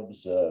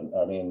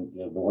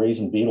 the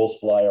reason beetles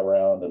fly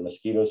around and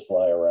mosquitoes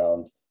fly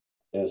around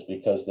is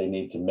because they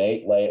need to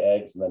mate, lay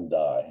eggs, and then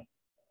die.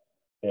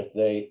 If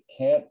they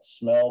can't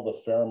smell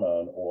the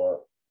pheromone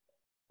or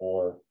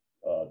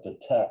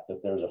detect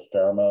that there's a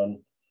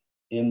pheromone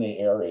in the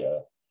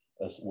area,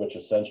 which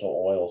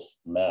essential oils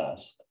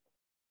mask,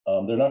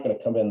 they're not going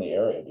to come in the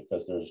area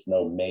because there's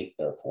no mate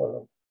there for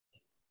them.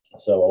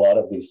 So a lot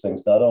of these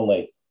things not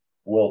only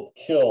will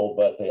kill,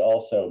 but they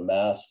also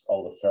mask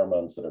all the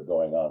pheromones that are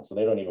going on. So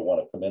they don't even want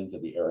to come into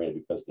the area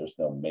because there's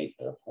no mate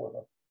there for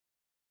them.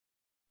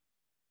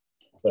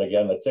 But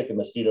again, the tick and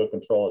mosquito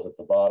control is at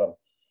the bottom.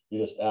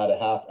 You just add a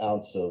 ½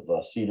 ounce of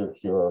Cedar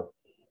Cure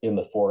in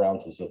the 4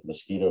 ounces of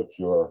Mosquito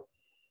Cure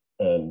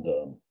and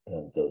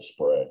go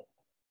spray.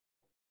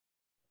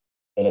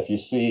 And if you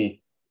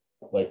see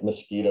like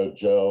Mosquito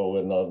Joe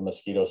and the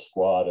Mosquito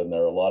Squad, and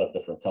there are a lot of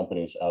different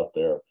companies out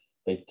there,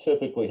 they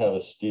typically have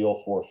a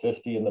steel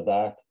 450 in the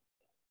back,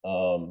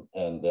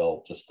 and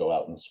they'll just go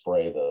out and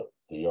spray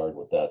the yard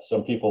with that.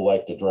 Some people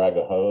like to drag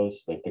a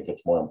hose. They think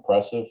it's more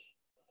impressive.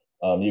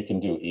 You can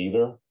do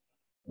either,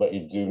 but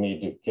you do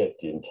need to get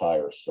the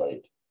entire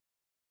site.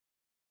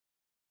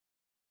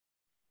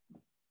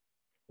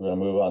 We're going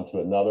to move on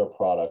to another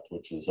product,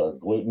 which is our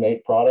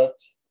glutenate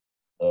product.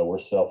 We're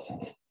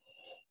selling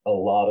a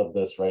lot of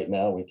this right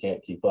now. We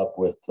can't keep up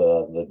with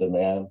the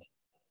demand.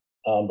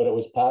 But it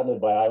was patented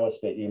by Iowa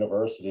State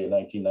University in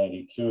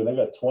 1992, and they've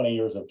got 20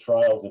 years of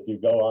trials. If you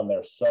go on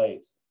their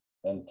site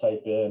and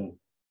type in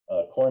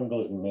corn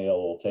gluten meal,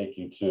 will take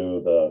you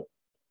to the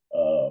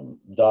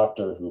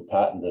doctor who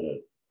patented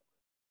it.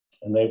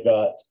 And they've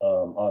got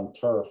on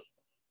turf,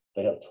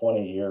 they have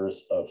 20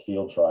 years of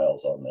field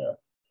trials on there.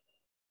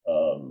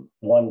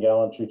 1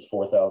 gallon treats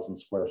 4,000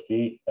 square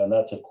feet, and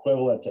that's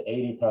equivalent to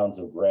 80 pounds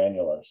of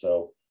granular.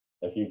 So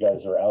if you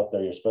guys are out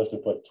there, you're supposed to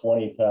put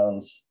 20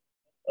 pounds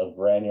of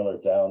granular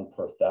down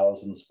per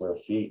 1,000 square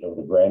feet of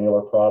the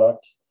granular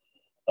product.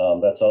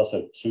 That's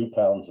also 2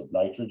 pounds of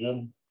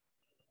nitrogen.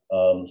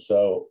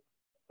 So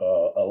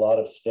a lot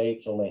of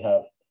states only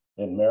have,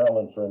 in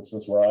Maryland, for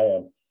instance, where I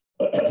am,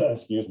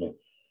 excuse me,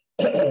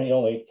 you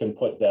only can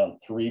put down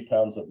 3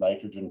 pounds of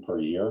nitrogen per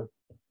year.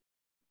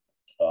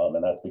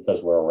 And that's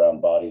because we're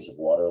around bodies of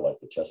water like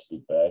the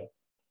Chesapeake Bay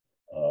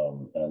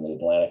and the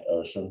Atlantic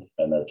Ocean,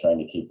 and they're trying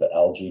to keep the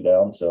algae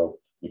down. So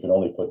you can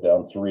only put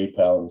down 3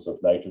 pounds of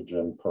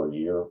nitrogen per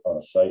year on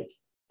a site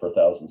per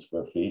 1,000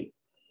 square feet.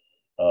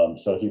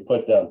 So if you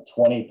put down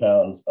 20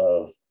 pounds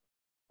of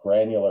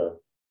granular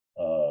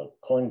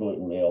corn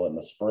gluten meal in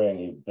the spring,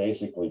 you've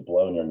basically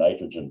blown your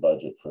nitrogen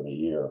budget for the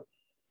year.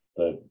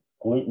 The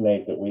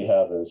glutenate that we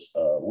have is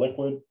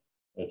liquid.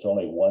 It's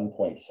only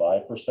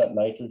 1.5%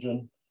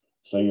 nitrogen.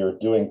 So you're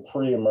doing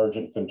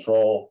pre-emergent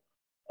control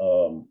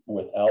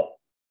without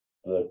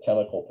the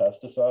chemical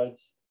pesticides,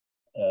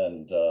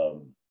 and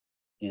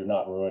you're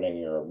not ruining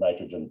your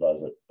nitrogen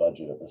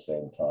budget at the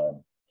same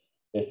time.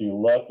 If you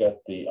look at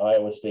the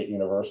Iowa State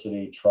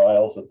University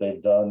trials that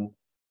they've done,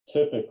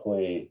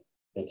 typically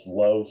It's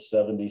low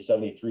 70,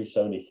 73,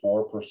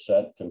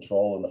 74%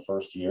 control in the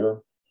first year.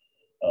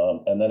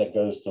 And then it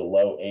goes to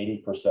low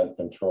 80%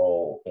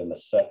 control in the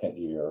second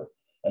year.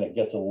 And it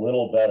gets a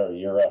little better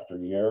year after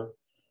year.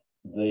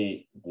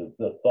 The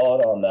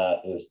thought on that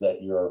is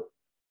that you're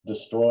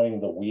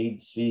destroying the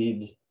weed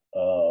seed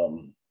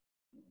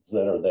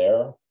that are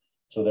there.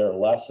 So there are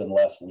less and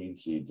less weed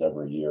seeds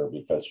every year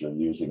because you're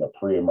using a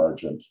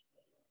pre-emergent.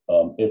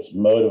 Its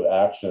mode of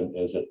action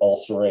is it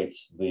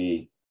ulcerates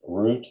the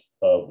root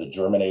of the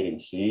germinating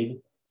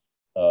seed,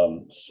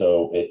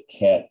 so it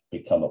can't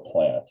become a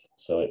plant.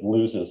 So it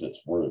loses its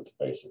root,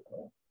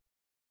 basically.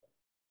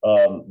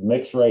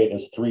 Mix rate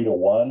is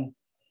 3-to-1.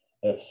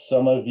 If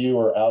some of you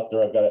are out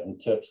there, I've got it in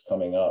tips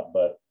coming up,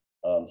 but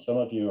some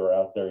of you are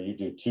out there, you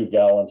do 2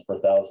 gallons per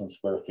 1,000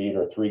 square feet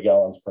or 3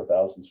 gallons per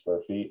 1,000 square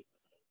feet.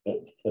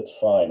 It's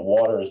fine.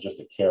 Water is just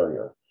a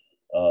carrier.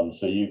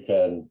 So you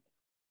can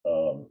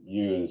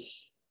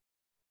use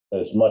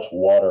as much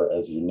water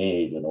as you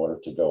need in order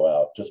to go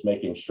out, just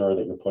making sure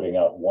that you're putting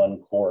out 1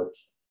 quart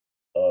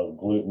of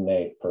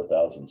glutamate per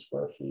 1,000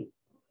 square feet.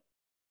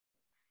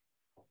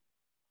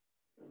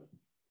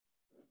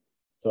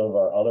 Some of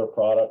our other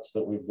products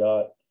that we've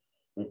got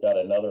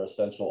another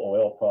essential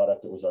oil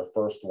product. It was our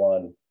first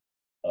one,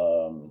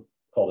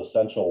 called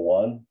Essential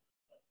One.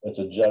 It's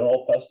a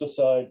general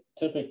pesticide,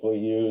 typically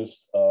used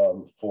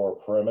for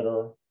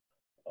perimeter.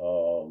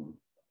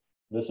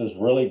 This is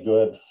really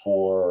good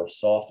for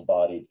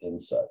soft-bodied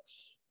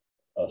insects,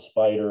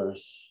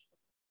 spiders,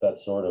 that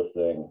sort of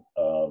thing.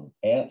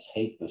 Ants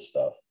hate this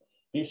stuff.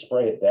 If you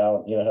spray it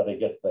down, you know how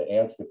the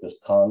ants get this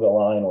conga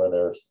line where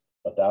there's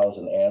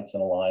 1,000 ants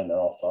in a line, they're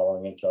all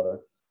following each other.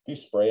 If you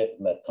spray it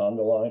in that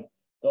conga line,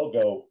 they'll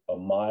go a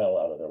mile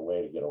out of their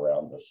way to get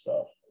around this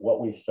stuff. What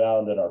we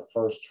found in our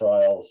first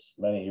trials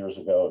many years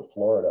ago in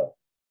Florida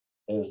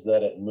is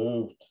that it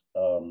moved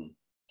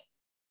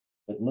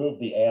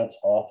the ants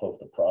off of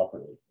the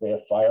property. They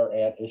have fire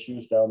ant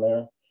issues down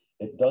there.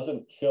 It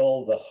doesn't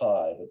kill the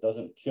hive, it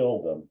doesn't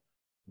kill them,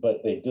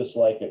 but they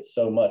dislike it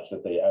so much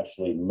that they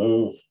actually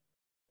move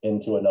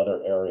into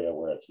another area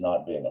where it's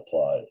not being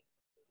applied.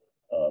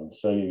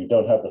 So you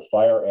don't have the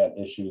fire ant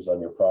issues on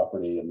your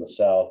property in the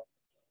south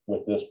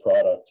with this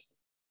product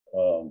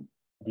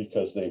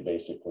because they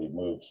basically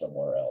move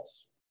somewhere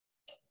else.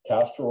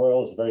 Castor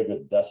oil is a very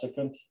good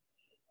desiccant.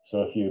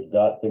 So if you've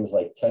got things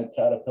like tent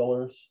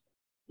caterpillars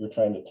you're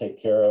trying to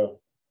take care of,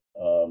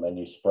 and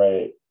you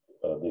spray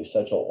the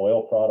essential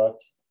oil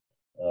product,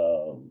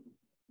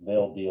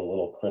 they'll be a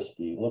little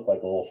crispy, look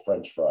like a little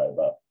French fry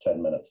about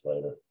 10 minutes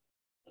later.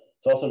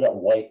 It's also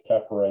got white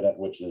pepper in it,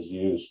 which is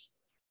used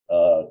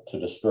to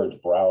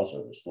discourage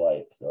browsers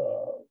like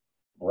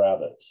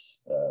rabbits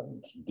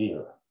and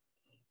deer.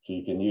 So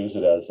you can use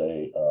it as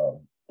a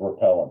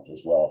repellent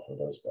as well for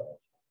those guys.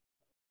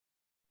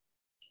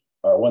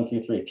 Our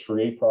 1-2-3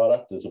 tree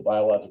product is a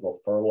biological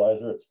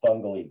fertilizer. It's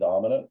fungally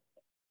dominant.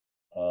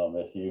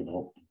 If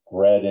you've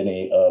read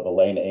any of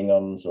Elaine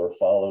Ingham's or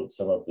followed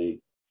some of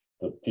the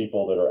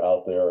people that are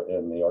out there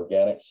in the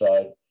organic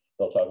side,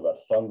 they'll talk about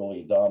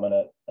fungally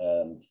dominant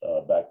and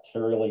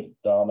bacterially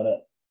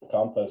dominant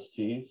compost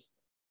teas.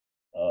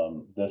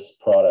 This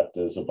product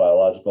is a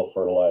biological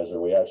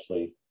fertilizer. We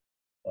actually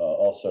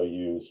also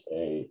use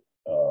a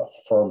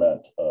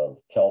ferment of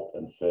kelp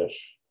and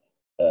fish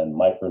and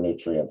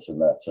micronutrients in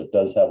that. So it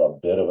does have a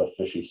bit of a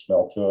fishy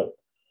smell to it,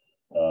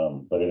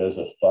 but it is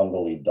a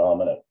fungally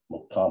dominant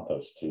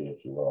compost tea,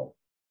 if you will.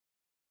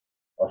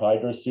 Our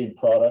hydroseed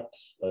product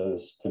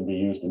can be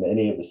used in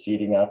any of the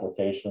seeding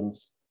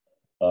applications.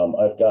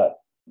 I've got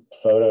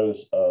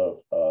photos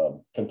of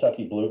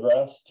Kentucky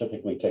bluegrass.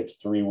 Typically takes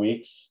 3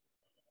 weeks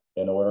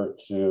in order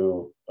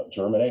to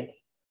germinate.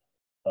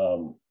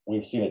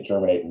 We've seen it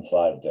germinate in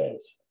 5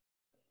 days.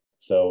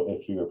 So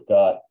if you've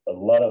got a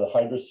lot of the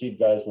hydroseed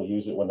guys will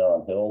use it when they're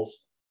on hills,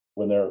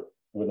 when they're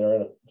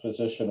in a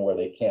position where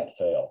they can't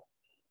fail,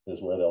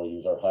 is where they'll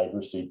use our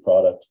hydroseed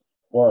product,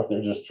 or if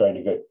they're just trying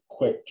to get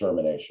quick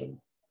germination.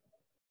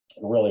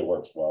 It really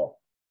works well.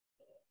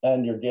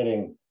 And you're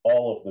getting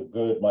all of the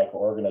good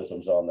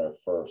microorganisms on there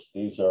first.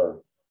 These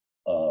are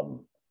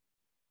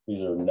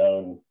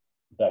known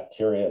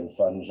bacteria and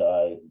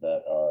fungi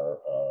that are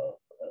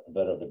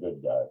the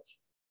good guys.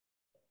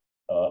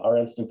 Our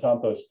instant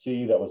compost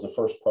tea, that was the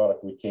first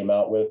product we came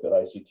out with at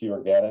ICT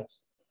Organics.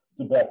 It's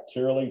a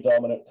bacterially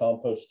dominant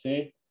compost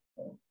tea.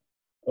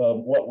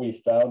 What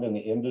we found in the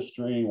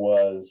industry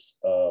was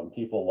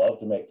people love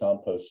to make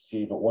compost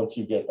tea, but once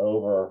you get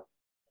over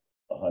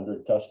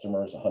 100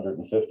 customers,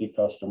 150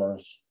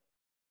 customers,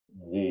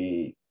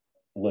 the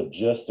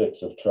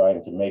logistics of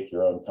trying to make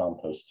your own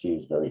compost tea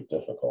is very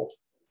difficult.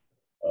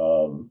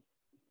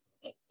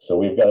 So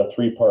we've got a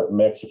 3-part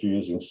mix. If you're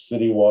using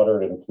city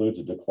water, it includes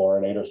a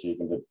dechlorinator, so you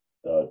can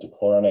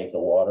dechlorinate the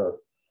water.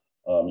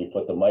 You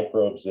put the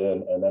microbes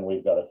in, and then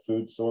we've got a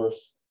food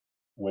source,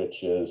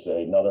 which is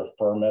another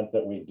ferment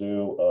that we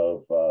do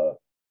of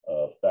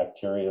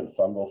bacteria and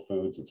fungal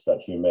foods. It's got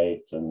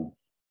humates and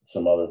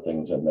some other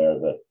things in there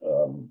that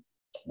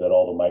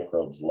all the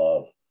microbes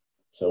love.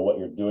 So what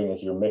you're doing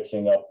is you're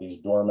mixing up these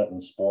dormant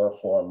and spore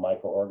form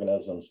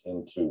microorganisms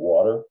into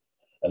water,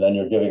 and then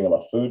you're giving them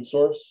a food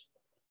source,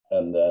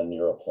 and then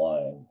you're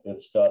applying.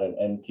 It's got an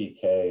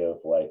NPK of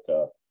like,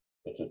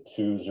 it's a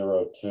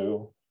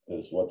 202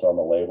 is what's on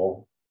the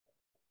label.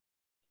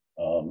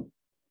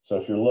 So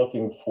if you're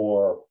looking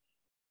for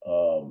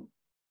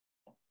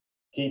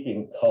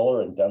keeping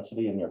color and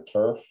density in your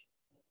turf,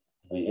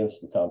 the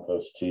instant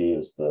compost tea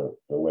is the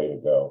way to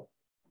go.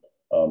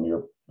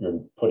 You're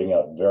putting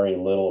out very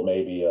little,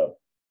 maybe a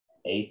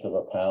 1/8 of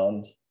a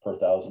pound per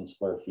 1,000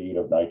 square feet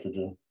of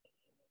nitrogen.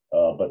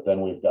 But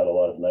then we've got a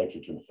lot of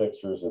nitrogen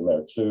fixers in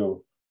there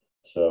too.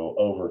 So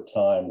over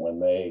time, when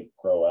they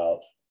grow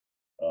out,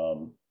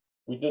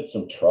 we did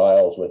some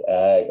trials with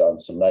ag on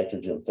some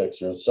nitrogen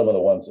fixers. Some of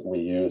the ones that we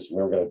use,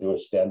 we were going to do a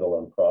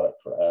standalone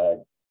product for ag.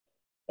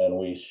 And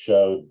we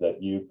showed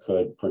that you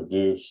could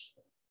produce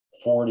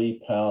 40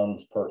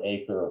 pounds per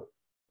acre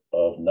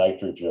of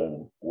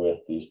nitrogen with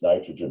these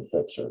nitrogen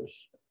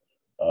fixers.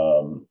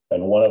 And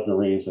one of the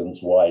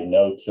reasons why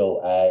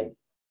no-till ag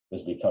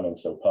is becoming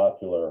so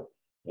popular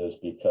is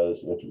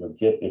because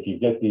if you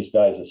get these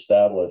guys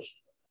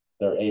established,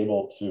 they're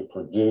able to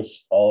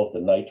produce all of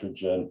the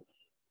nitrogen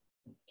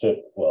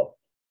to, well,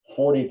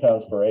 40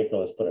 pounds per acre,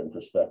 let's put it in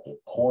perspective.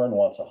 Corn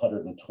wants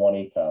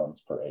 120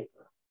 pounds per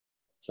acre.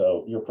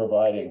 So you're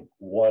providing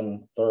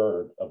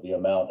 1/3 of the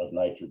amount of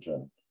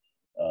nitrogen.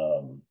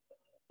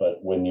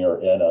 But when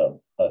you're in a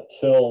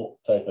till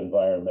type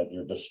environment,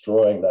 you're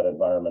destroying that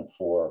environment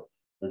you're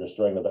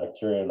destroying the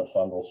bacteria and the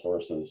fungal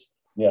sources.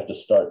 And you have to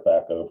start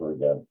back over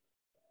again.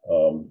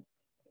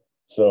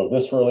 So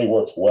this really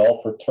works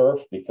well for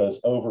turf because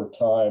over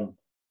time,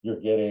 you're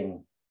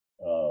getting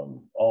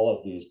all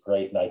of these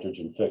great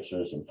nitrogen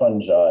fixers and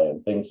fungi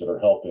and things that are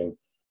helping.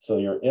 So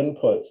your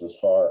inputs as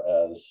far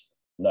as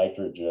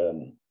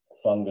nitrogen,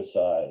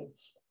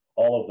 fungicides,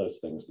 all of those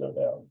things go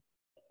down.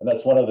 And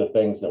that's one of the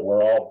things that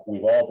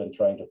we've all been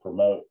trying to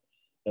promote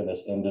in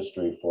this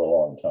industry for a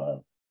long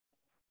time.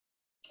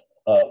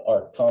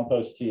 Our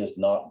compost tea is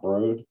not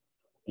brewed.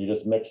 You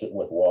just mix it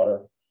with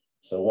water.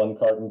 So 1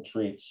 carton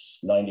treats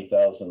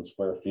 90,000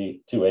 square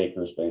feet, 2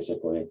 acres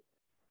basically.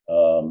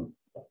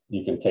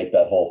 You can take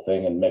that whole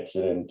thing and mix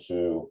it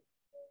into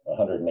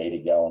 180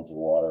 gallons of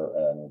water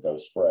and go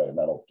spray, and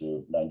that'll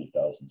do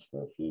 90,000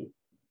 square feet.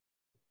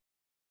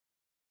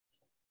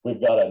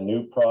 We've got a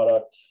new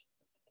product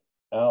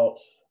out.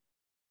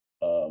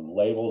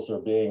 Labels are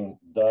being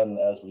done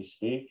as we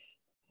speak.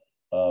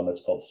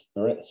 It's called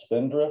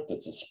Spindrift.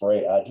 It's a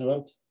spray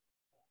adjuvant.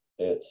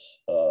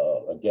 It's,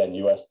 again,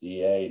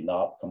 USDA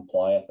NOP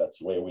compliant. That's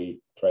the way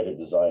we try to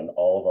design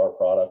all of our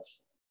products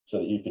so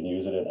that you can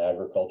use it in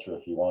agriculture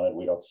if you wanted.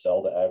 We don't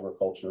sell to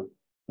agriculture,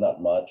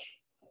 not much,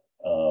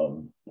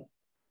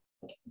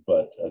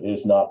 but it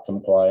is NOP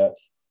compliant.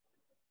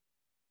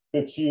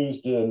 It's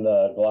used in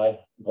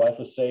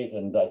glyphosate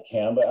and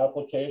dicamba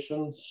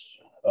applications.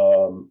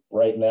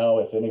 Right now,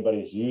 if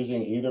anybody's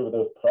using either of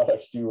those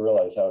products, do you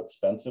realize how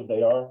expensive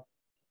they are?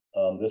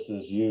 This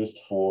is used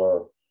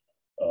for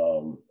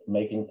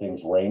making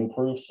things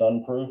rainproof,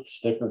 sunproof,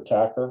 sticker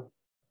tacker,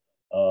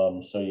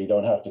 so you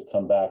don't have to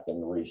come back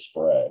and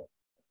respray.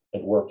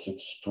 It works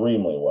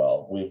extremely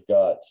well. We've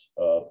got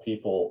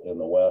people in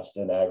the West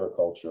in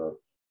agriculture.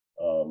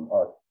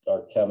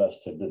 Our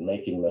chemists have been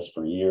making this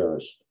for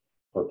years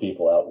for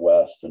people out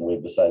West, and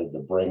we've decided to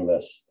bring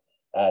this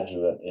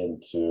adjuvant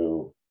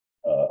into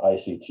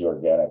ICT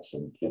Organics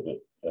and give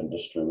it and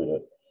distribute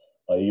it.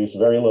 I use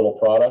very little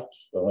product,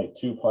 only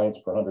 2 pints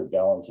per 100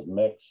 gallons of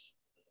mix.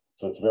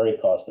 So it's very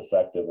cost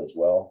effective as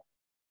well.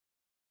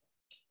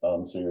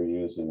 So you're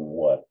using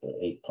what,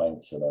 8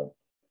 pints in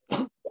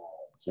so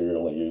you're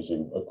only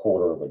using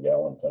 1/4 of a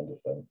gallon kind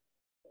of thing.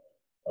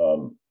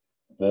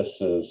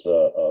 This is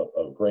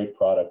a great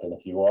product. And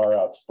if you are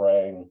out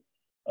spraying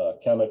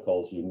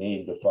chemicals, you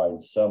need to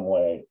find some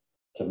way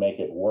to make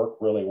it work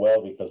really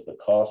well because the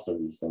cost of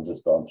these things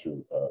has gone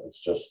through,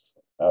 it's just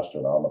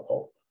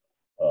astronomical.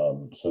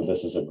 So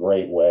this is a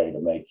great way to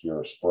make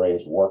your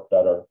sprays work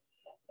better,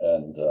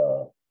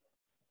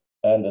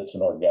 and it's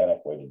an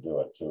organic way to do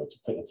it too.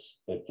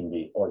 It can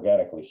be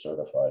organically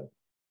certified.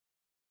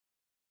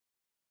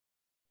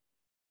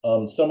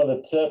 Some of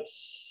the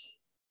tips: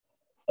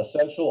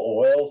 essential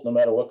oils. No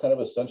matter what kind of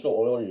essential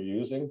oil you're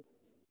using,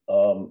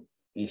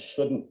 you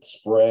shouldn't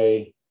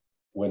spray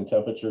when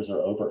temperatures are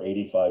over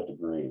 85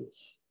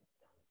 degrees.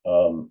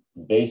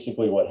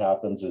 Basically what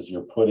happens is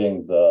you're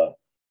putting the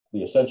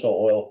essential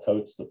oil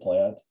coats the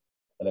plant,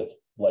 and it's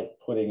like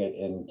putting it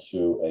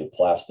into a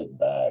plastic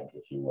bag,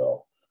 if you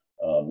will.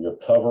 You're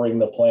covering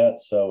the plant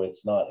so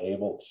it's not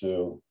able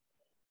to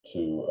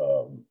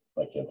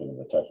I can't think of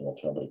the technical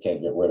term, but it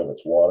can't get rid of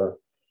its water.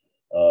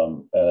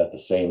 And at the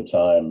same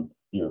time,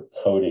 you're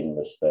coating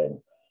this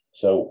thing.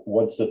 So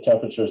once the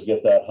temperatures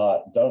get that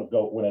hot, don't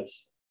go when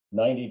it's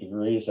 90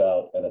 degrees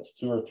out and it's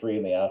 2 or 3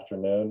 in the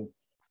afternoon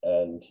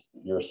and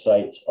your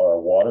sites are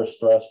water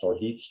stressed or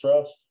heat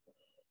stressed,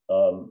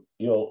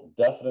 you'll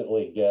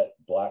definitely get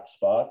black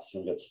spots.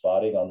 You'll get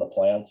spotting on the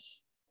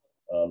plants.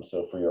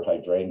 So for your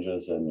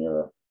hydrangeas and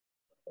your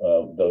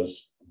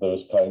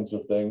those kinds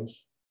of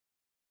things.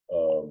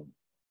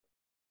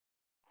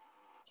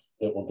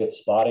 It will get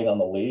spotting on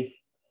the leaf,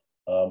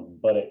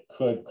 but it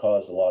could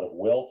cause a lot of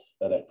wilt,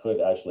 and it could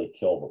actually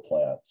kill the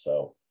plant.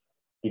 So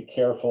be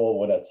careful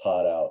when it's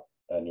hot out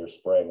and you're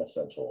spraying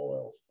essential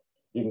oils.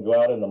 You can go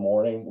out in the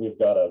morning. We've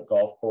got a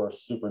golf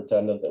course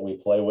superintendent that we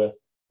play with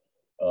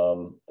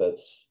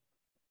that's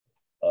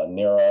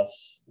near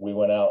us. We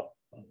went out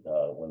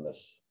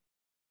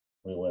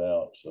we went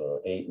out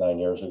 8-9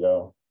 years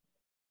ago,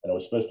 and it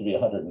was supposed to be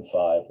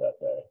 105 that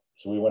day.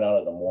 So we went out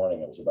in the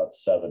morning, it was about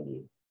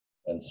 70,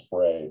 and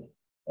sprayed.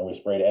 And we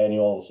sprayed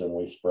annuals, and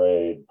we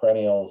sprayed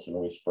perennials, and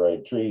we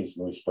sprayed trees,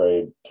 and we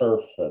sprayed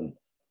turf, and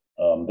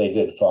they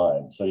did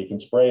fine. So you can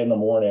spray in the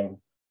morning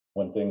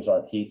when things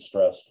aren't heat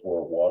stressed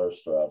or water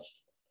stressed.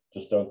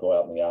 Just don't go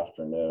out in the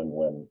afternoon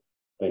when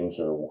things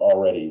are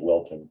already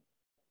wilting.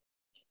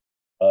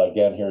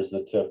 Again, here's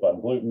the tip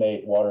on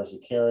glutamate. Water is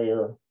a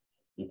carrier.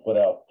 You put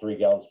out 3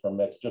 gallons per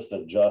mix. Just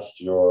adjust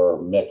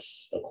your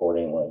mix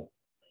accordingly.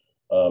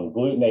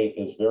 Glutamate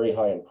is very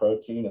high in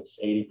protein. It's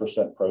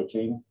 80%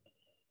 protein.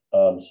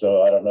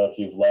 So I don't know if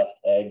you've left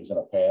eggs in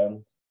a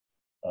pan,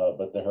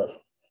 but they're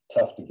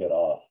tough to get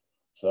off.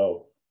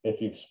 So if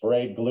you've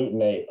sprayed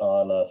glutamate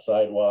on a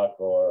sidewalk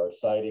or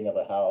siding of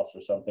a house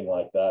or something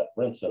like that,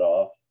 rinse it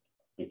off,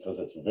 because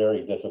it's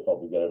very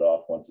difficult to get it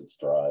off once it's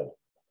dried.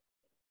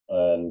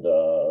 And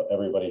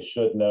everybody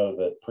should know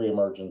that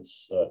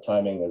pre-emergence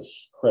timing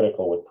is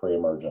critical with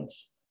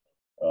pre-emergence.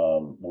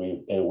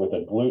 With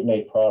a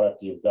glutamate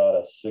product, you've got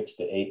a 6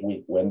 to 8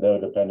 week window,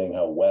 depending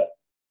how wet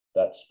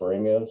that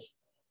spring is.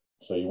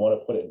 So you want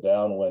to put it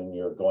down when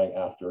you're going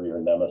after your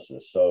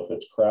nemesis. So if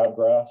it's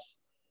crabgrass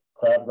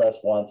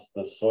wants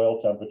the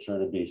soil temperature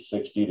to be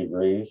 60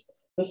 degrees.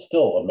 This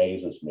still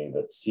amazes me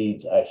that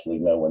seeds actually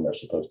know when they're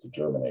supposed to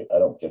germinate. I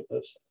don't get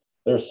this.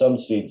 There are some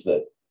seeds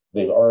that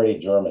they've already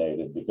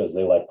germinated because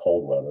they like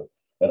cold weather,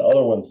 and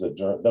other ones that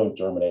don't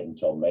germinate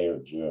until May or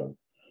June.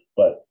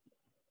 But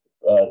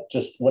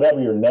just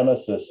whatever your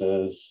nemesis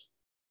is,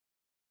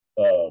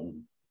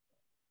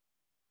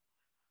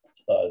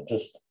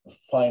 just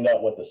find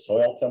out what the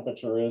soil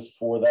temperature is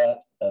for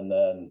that, and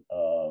then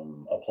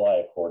apply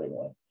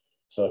accordingly.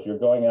 So if you're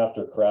going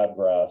after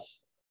crabgrass,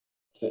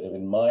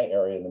 in my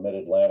area in the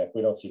mid-Atlantic,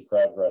 we don't see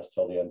crabgrass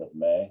till the end of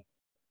May.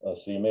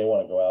 So you may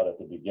want to go out at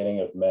the beginning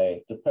of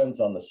May. Depends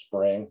on the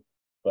spring,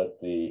 but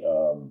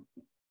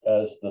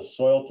as the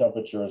soil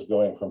temperature is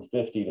going from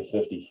 50 to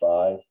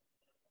 55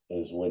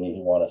 is when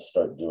you want to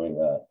start doing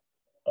that.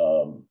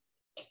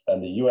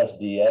 And the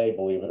USDA,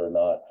 believe it or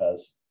not,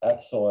 has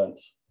excellent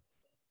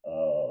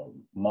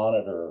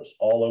monitors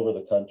all over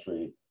the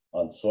country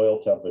on soil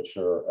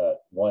temperature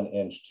at 1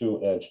 inch,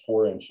 2 inch,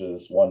 4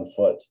 inches, 1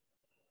 foot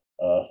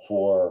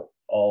for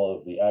all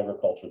of the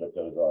agriculture that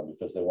goes on,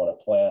 because they want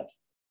to plant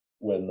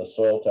when the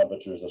soil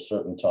temperature is a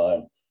certain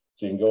time.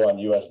 So you can go on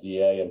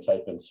USDA and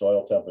type in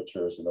soil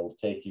temperatures, and it'll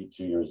take you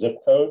to your zip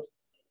code,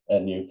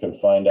 and you can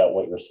find out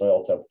what your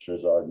soil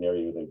temperatures are near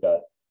you. They've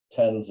got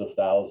tens of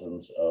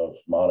thousands of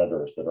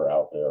monitors that are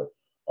out there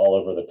all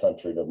over the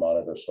country to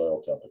monitor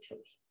soil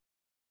temperatures.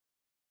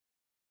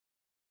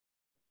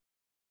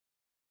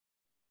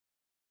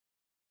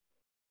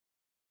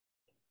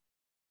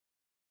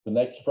 The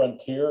next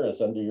frontier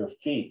is under your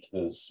feet,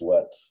 is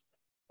what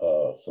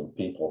some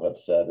people have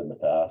said in the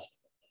past.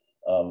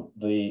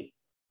 The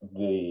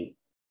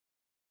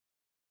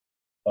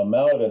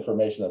amount of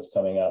information that's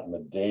coming out and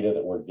the data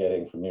that we're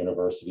getting from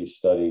university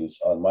studies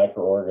on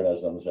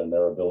microorganisms and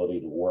their ability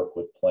to work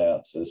with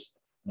plants has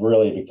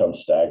really become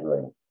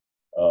staggering.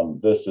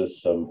 This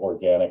is some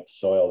organic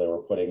soil they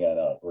were putting in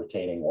a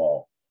retaining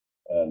wall,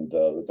 and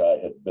the guy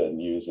had been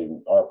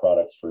using our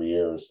products for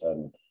years,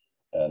 and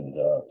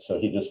so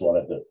he just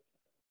wanted to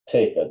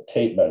take a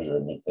tape measure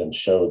and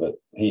show that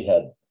he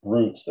had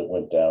roots that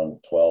went down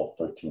 12,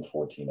 13,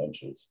 14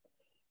 inches,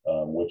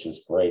 which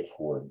is great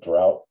for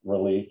drought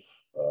relief.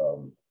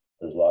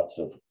 There's lots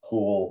of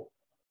cool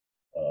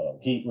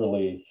heat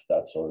relief,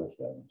 that sort of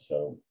thing.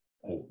 So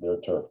their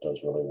turf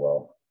does really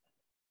well.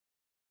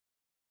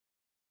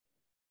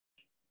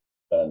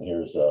 And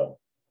here's a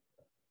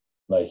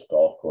nice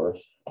golf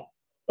course.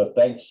 But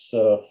thanks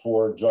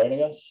for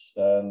joining us,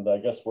 and I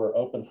guess we're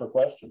open for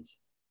questions.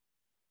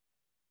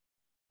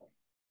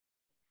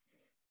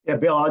 Yeah,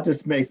 Bill, I'll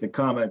just make the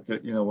comment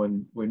that, you know,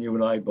 when you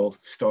and I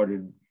both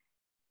started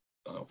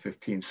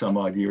 15 some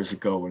odd years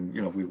ago, and,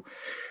 you know,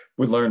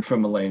 we learned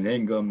from Elaine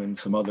Ingham and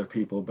some other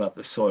people about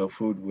the soil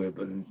food web,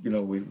 and, you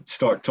know, we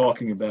start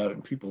talking about it,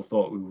 and people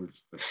thought we were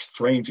the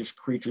strangest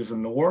creatures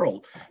in the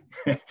world.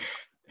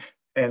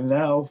 And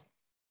now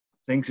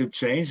things have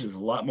changed. There's a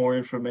lot more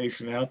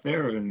information out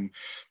there, and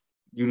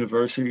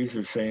universities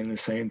are saying the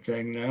same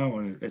thing now,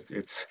 and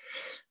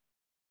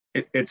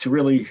it's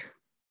really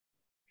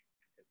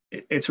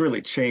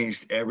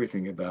changed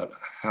everything about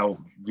how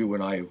you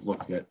and I have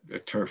looked at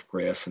turf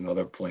grass and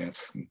other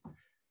plants.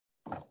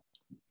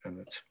 And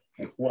it's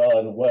well,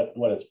 and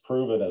what it's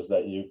proven is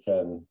that you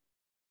can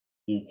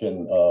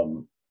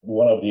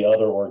one of the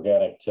other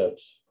organic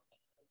tips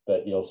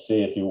that you'll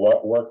see if you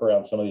work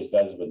around some of these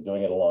guys who've been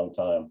doing it a long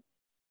time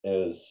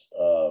is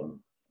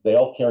they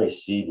all carry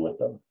seed with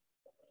them.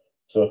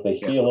 So if they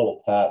see a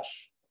little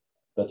patch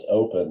that's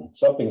open,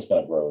 something's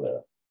going to grow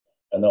there,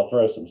 and they'll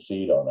throw some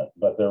seed on it.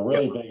 But they're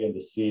really big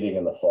into seeding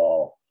in the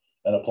fall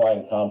and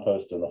applying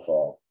compost in the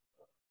fall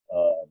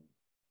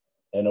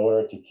in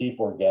order to keep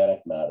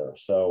organic matter.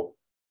 So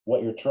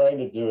what you're trying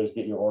to do is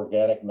get your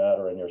organic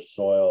matter in your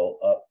soil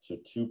up to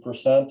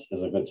 2%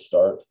 is a good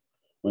start.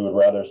 We would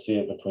rather see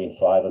it between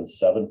 5 and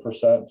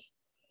 7%.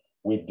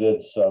 We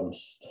did some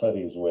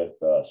studies with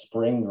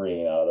Spring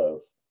Green out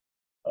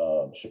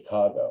of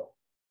Chicago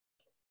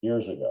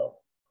years ago,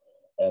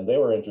 and they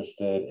were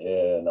interested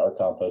in our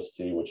compost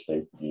tea, which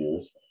they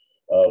use,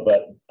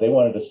 but they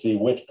wanted to see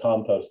which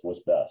compost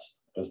was best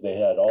because they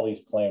had all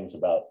these claims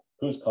about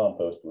whose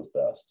compost was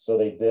best. So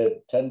they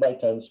did 10 by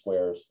 10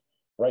 squares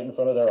right in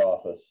front of their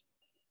office,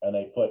 and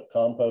they put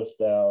compost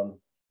down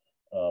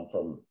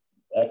from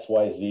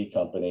XYZ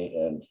company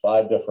in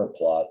 5 different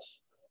plots,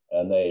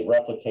 and they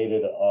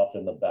replicated it off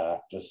in the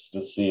back just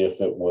to see if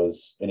it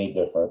was any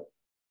different.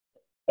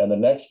 And the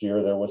next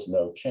year there was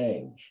no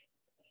change.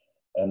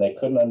 And they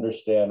couldn't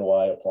understand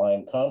why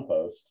applying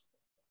compost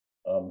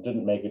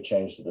didn't make a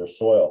change to their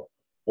soil.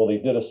 Well, they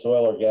did a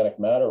soil organic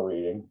matter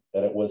reading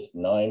and it was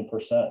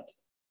 9%.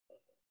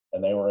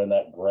 And they were in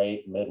that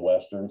great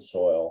Midwestern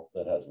soil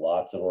that has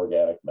lots of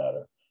organic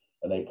matter.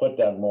 And they put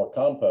down more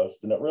compost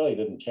and it really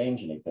didn't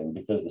change anything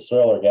because the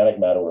soil organic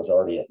matter was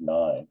already at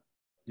 9.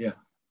 Yeah.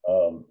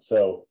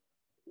 So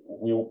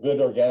good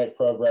organic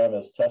program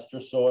is test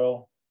your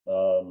soil. A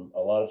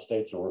lot of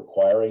states are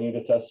requiring you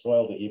to test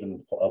soil to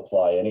even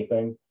apply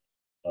anything.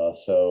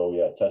 So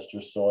yeah, test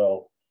your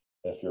soil.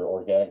 If your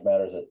organic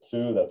matter is at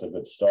 2, that's a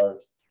good start.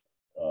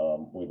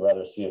 We'd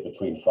rather see it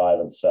between 5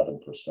 and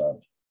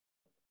 7%.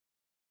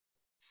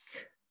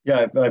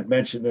 Yeah, I've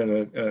mentioned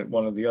in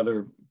one of the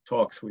other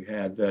talks we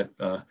had that,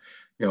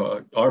 you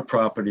know, our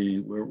property,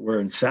 we're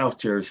in South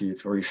Jersey,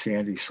 it's very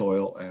sandy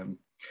soil. And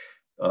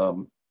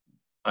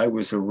I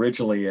was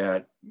originally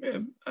at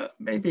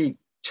maybe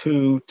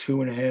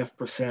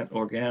 2.5%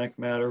 organic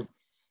matter.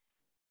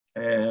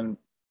 And,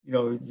 you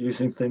know,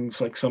 using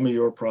things like some of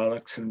your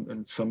products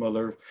and some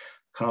other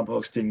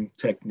composting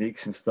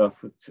techniques and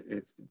stuff,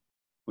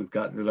 we've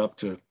gotten it up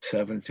to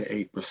 7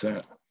 to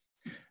 8%.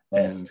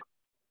 Nice.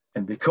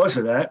 And because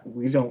of that,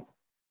 we don't,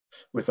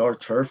 with our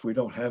turf, we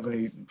don't have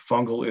any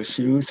fungal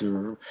issues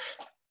or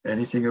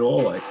anything at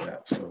all like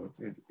that. So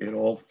it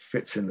all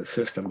fits in the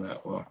system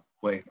that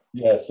way.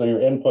 Yeah, so your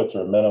inputs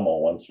are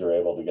minimal once you're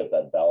able to get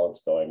that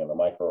balance going in the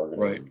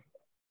microorganisms.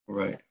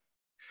 Right.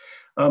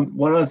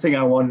 One other thing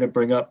I wanted to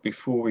bring up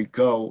before we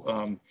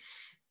go,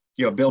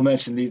 you know, Bill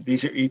mentioned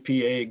these are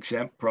EPA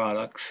exempt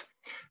products,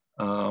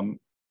 and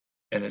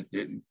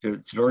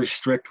it's very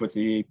strict with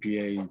the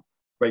EPA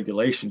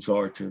regulations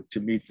are to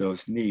meet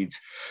those needs.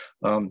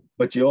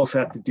 But you also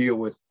have to deal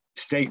with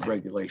state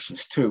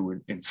regulations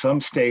too. In some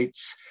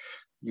states,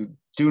 you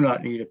do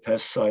not need a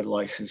pesticide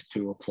license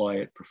to apply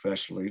it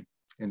professionally.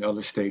 In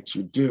other states,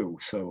 you do.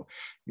 So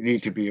you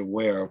need to be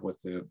aware of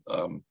what the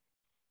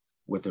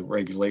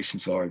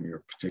regulations are in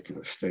your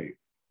particular state.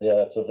 Yeah,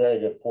 that's a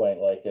very good point.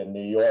 Like in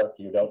New York,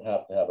 you don't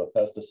have to have a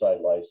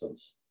pesticide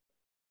license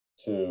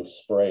to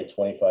spray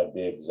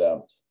 25B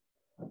exempt,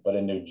 but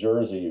in New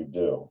Jersey, you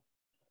do.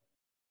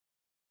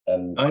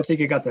 And I think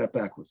you got that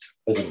backwards.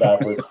 Is it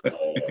backwards?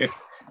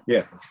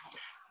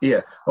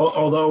 Yeah.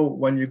 Although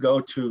when you go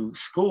to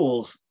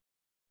schools,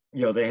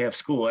 you know, they have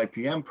school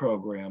IPM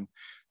program.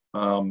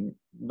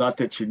 Not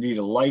that you need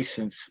a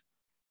license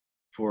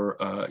for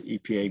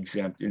EPA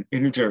exempt in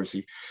New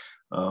Jersey.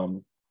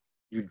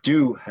 You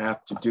do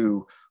have to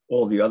do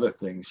all the other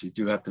things. You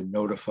do have to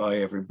notify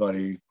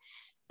everybody,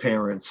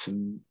 parents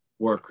and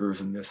workers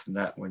and this and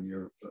that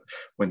when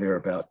they're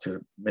about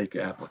to make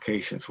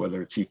applications,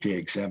 whether it's EPA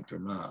exempt or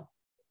not.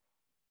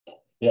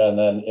 Yeah, and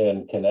then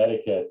in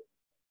Connecticut,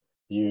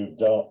 you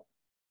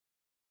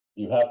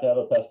have to have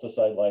a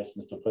pesticide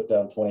license to put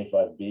down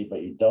 25B,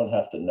 but you don't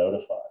have to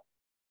notify.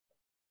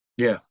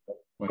 Yeah.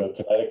 So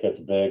Connecticut's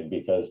big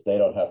because they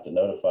don't have to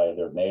notify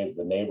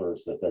the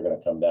neighbors that they're going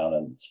to come down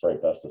and spray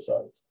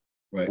pesticides,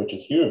 right, which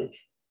is huge.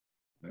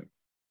 Right.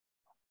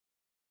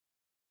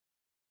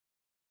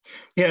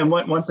 Yeah, and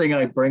one thing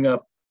I bring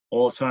up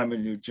all the time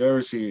in New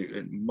Jersey,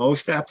 and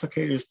most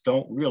applicators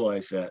don't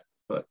realize that,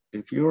 but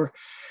if you're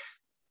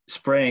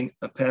spraying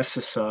a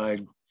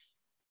pesticide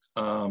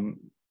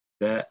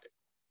that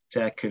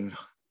can,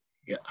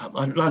 yeah,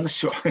 I'm not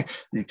sure, I'm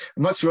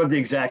not sure of the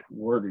exact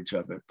wordage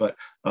of it, but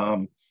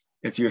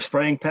if you're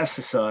spraying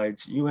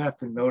pesticides, you have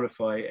to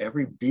notify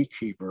every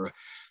beekeeper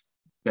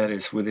that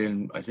is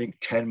within, I think,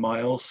 10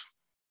 miles.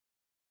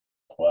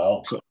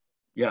 Wow. So,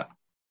 yeah.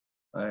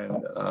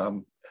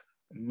 And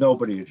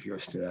nobody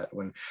adheres to that.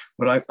 When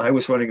I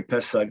was running a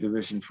pesticide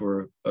division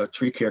for a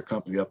tree care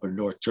company up in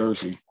North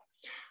Jersey,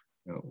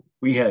 you know,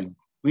 we had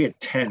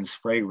 10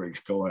 spray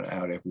rigs going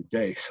out every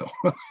day. So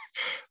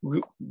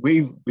we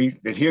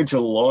adhered to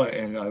the law,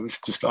 and I was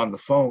just on the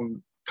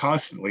phone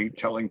constantly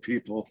telling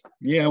people,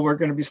 yeah, we're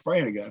going to be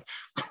spraying again.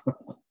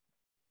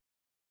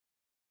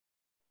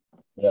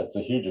 Yeah, it's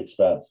a huge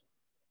expense.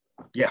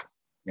 Yeah,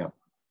 yeah.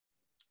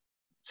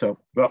 So,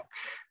 well,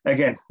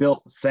 again,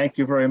 Bill, thank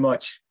you very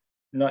much,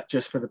 not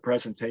just for the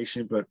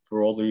presentation, but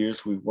for all the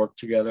years we've worked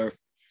together.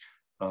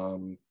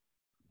 And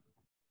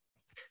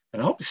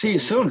I hope to see you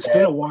soon. It's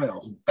been a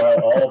while. Buy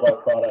all of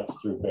our products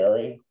through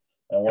Barry.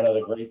 And one of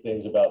the great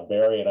things about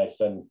Barry, and I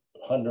send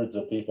hundreds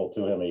of people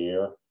to him a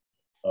year,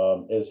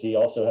 is he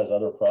also has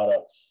other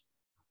products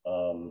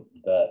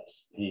that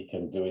he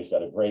can do. He's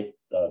got a great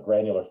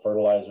granular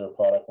fertilizer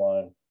product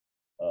line.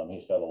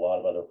 He's got a lot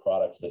of other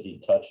products that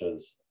he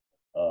touches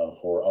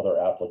for other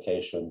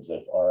applications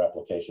if our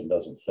application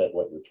doesn't fit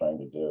what you're trying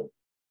to do.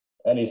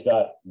 And he's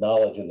got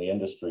knowledge in the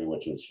industry,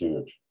 which is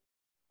huge.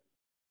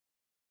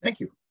 Thank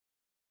you.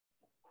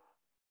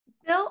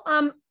 Bill,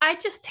 I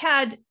just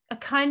had a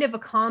kind of a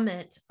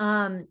comment.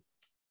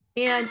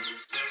 And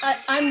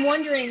I'm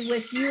wondering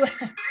with you,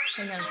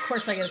 hang on, of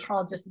course I got a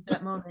call just at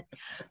that moment.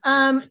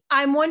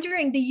 I'm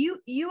wondering, the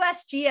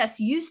USGS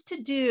used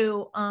to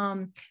do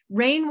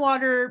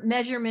rainwater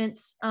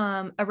measurements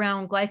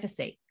around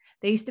glyphosate.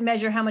 They used to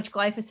measure how much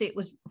glyphosate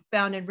was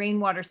found in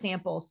rainwater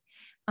samples,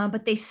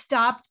 but they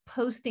stopped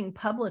posting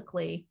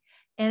publicly.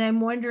 And I'm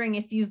wondering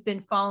if you've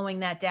been following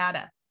that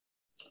data.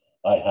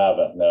 I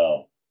haven't,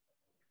 no.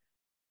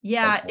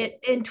 Yeah,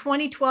 in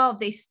 2012,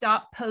 they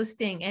stopped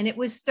posting, and it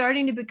was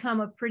starting to become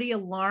a pretty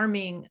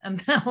alarming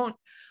amount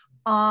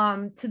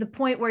to the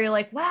point where you're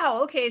like,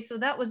 wow, okay, so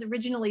that was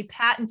originally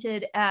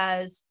patented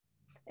as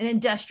an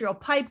industrial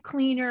pipe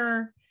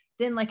cleaner,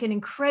 then like an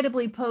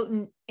incredibly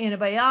potent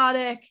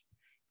antibiotic,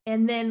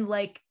 and then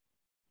like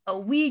a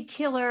weed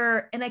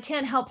killer. And I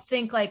can't help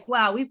think like,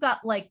 wow, we've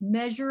got like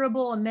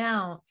measurable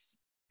amounts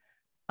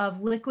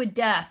of liquid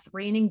death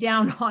raining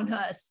down on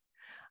us.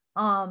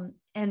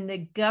 And the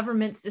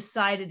government's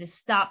decided to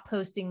stop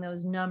posting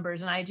those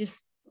numbers. And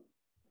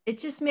it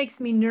just makes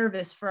me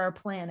nervous for our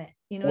planet.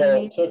 You know what I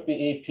mean? It took the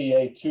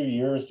EPA 2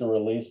 years to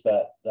release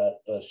that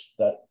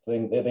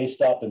thing. They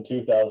stopped in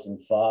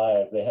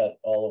 2005. They had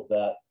all of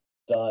that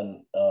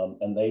done,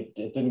 and it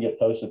didn't get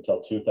posted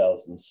until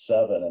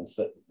 2007. And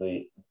so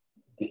the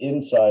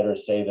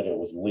insiders say that it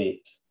was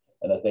leaked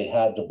and that they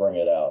had to bring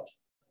it out.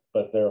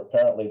 But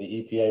apparently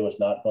the EPA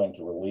was not going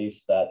to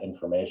release that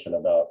information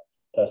about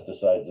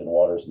pesticides in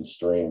waters and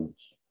streams.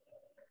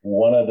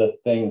 One of the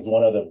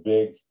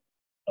big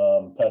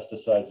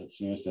pesticides that's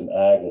used in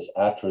ag is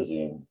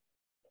atrazine.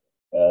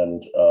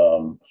 And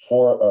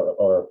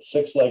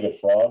six-legged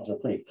frogs are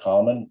pretty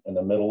common in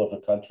the middle of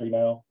the country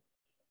now.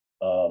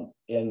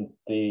 In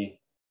the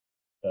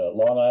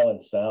Long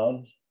Island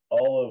Sound,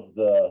 all of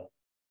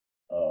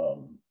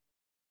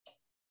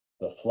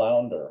the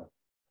flounder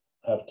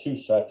have two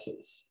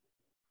sexes.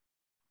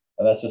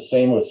 And that's the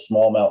same with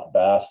smallmouth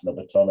bass in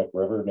the Potomac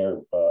River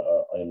near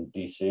in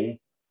DC,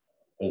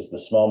 is the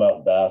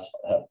smallmouth bass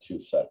have two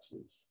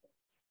sexes.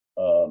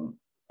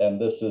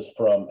 And this is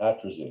from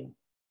atrazine.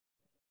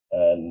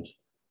 And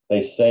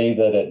they say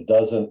that it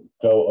doesn't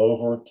go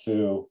over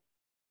to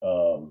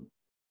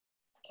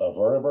a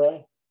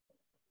vertebrae,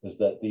 is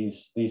that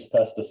these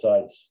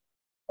pesticides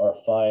are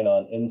fine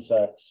on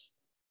insects,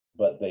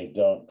 but they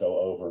don't go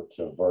over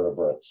to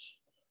vertebrates.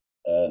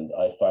 And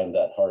I find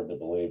that hard to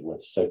believe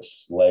with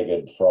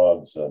six-legged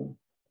frogs and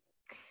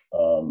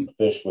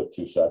fish with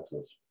two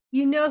sexes.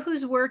 You know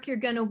whose work you're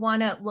going to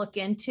want to look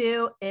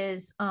into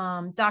is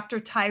Dr.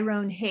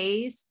 Tyrone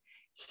Hayes.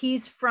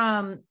 He's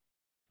from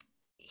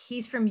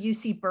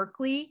UC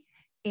Berkeley,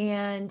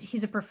 and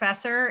he's a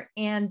professor.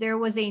 And there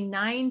was a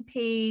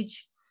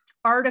 9-page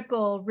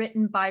article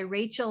written by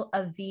Rachel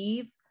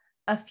Aviv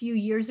a few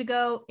years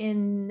ago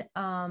in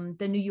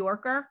the New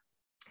Yorker.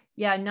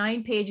 Yeah,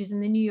 9 pages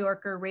in the New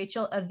Yorker,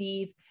 Rachel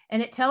Aviv.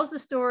 And it tells the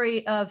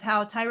story of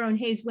how Tyrone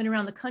Hayes went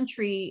around the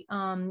country.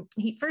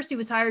 He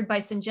was hired by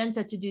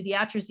Syngenta to do the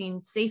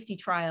atrazine safety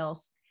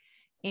trials.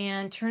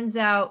 And turns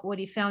out what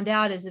he found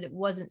out is that it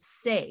wasn't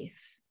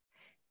safe.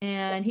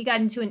 And he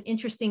got into an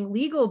interesting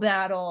legal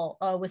battle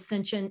with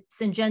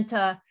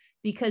Syngenta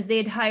because they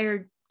had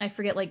hired, I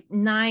forget, like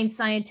 9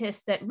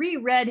 scientists that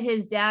reread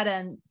his data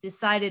and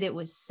decided it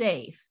was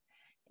safe.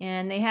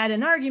 And they had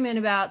an argument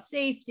about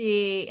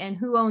safety and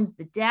who owns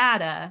the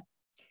data.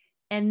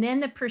 And then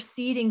the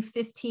preceding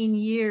 15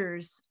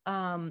 years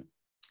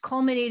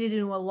culminated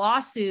into a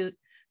lawsuit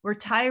where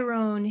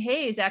Tyrone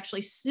Hayes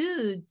actually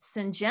sued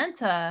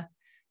Syngenta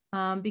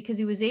because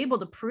he was able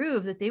to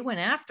prove that they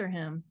went after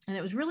him. And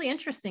it was really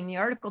interesting. The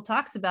article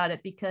talks about it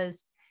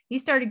because he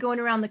started going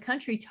around the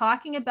country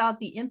talking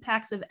about the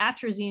impacts of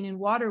atrazine in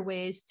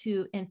waterways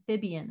to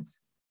amphibians.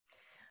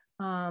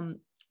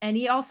 And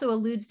he also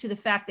alludes to the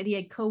fact that he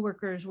had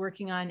coworkers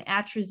working on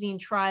atrazine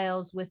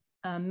trials with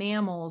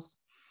mammals,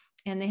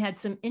 and they had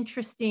some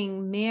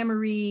interesting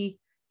mammary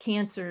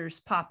cancers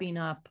popping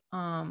up.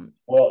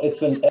 Well,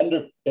 it's an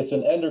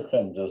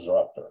endocrine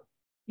disruptor.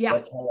 Yeah,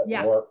 that's how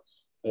it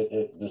works.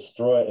 It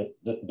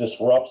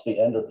disrupts the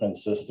endocrine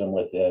system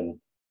within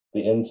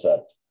the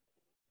insect.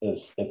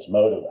 is its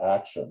mode of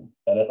action.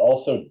 And it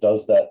also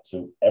does that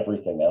to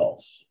everything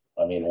else.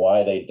 I mean,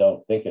 why they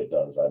don't think it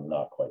does, I'm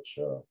not quite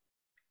sure.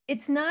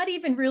 It's not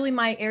even really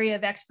my area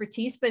of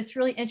expertise, but it's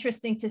really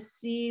interesting to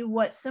see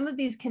what some of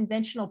these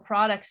conventional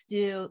products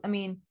do. I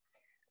mean,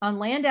 on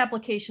land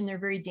application, they're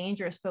very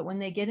dangerous, but when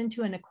they get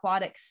into an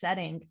aquatic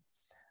setting,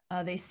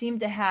 they seem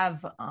to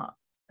have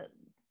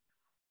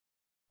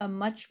a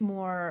much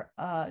more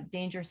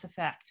dangerous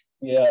effect.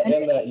 Yeah,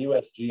 in that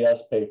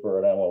USGS paper,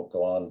 and I won't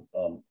go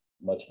on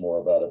much more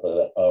about it,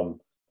 but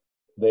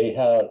they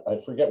had,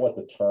 I forget what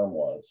the term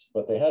was,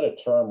 but they had a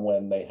term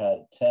when they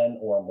had 10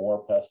 or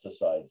more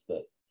pesticides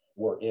that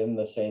were in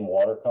the same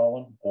water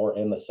column or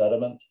in the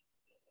sediment.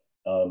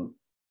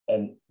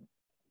 And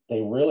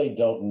they really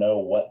don't know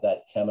what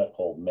that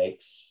chemical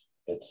makes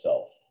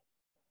itself.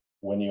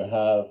 When you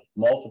have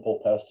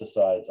multiple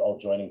pesticides all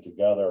joining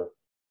together,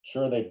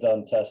 sure, they've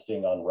done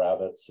testing on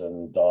rabbits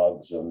and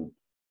dogs and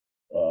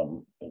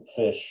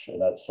fish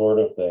and that sort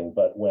of thing.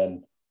 But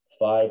when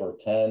 5 or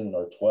 10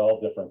 or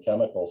 12 different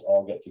chemicals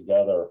all get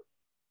together,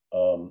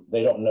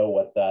 they don't know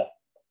what that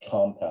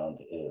compound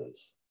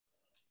is.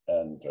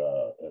 And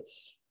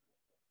it's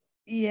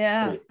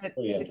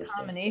pretty the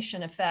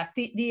combination effect.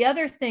 The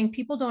other thing,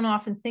 people don't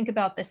often think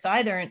about this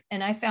either,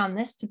 and I found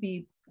this to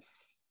be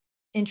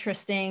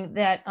interesting,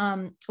 that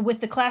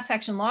with the class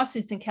action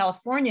lawsuits in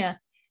California,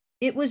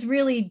 it was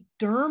really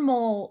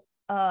dermal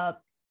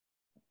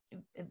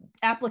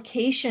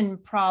application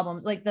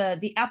problems, like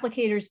the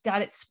applicators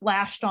got it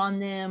splashed on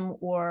them,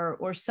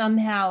 or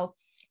somehow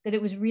that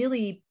it was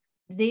really,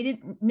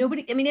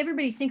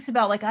 everybody thinks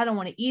about, like, I don't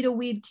want to eat a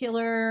weed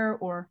killer,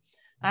 or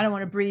I don't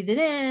want to breathe it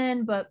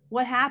in, but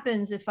what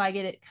happens if I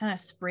get it kind of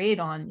sprayed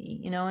on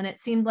me, and it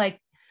seemed like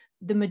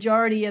the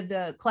majority of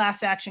the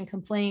class action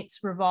complaints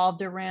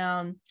revolved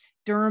around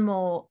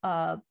dermal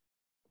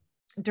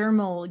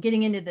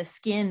getting into the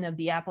skin of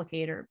the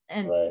applicator.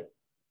 And right.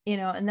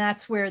 And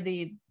that's where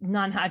the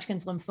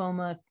non-Hodgkin's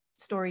lymphoma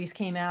stories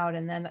came out.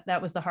 And then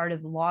that was the heart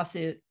of the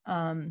lawsuit.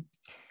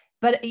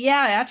 But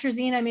yeah,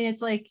 atrazine,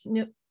 it's like,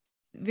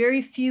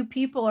 very few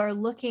people are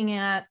looking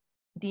at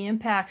the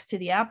impacts to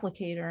the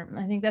applicator.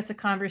 I think that's a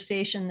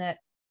conversation that,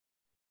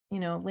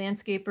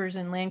 landscapers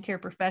and land care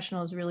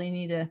professionals really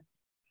need to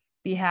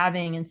be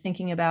having and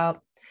thinking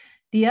about.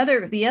 The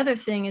other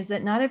thing is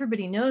that not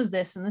everybody knows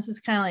this, and this is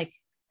kind of like,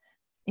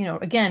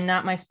 again,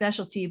 not my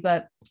specialty,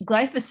 but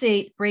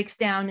glyphosate breaks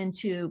down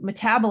into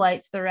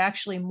metabolites that are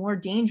actually more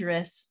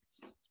dangerous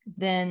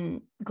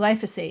than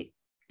glyphosate.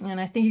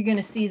 And I think you're going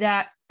to see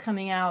that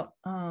coming out,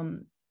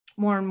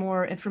 more and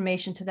more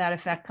information to that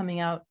effect coming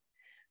out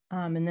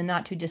in the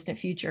not too distant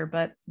future.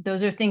 But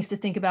those are things to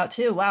think about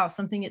too. Wow,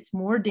 something gets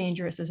more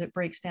dangerous as it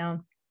breaks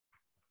down.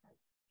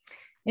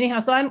 Anyhow,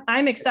 so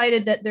I'm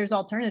excited that there's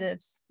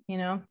alternatives,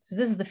 so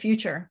this is the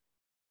future.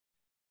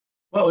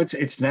 Well,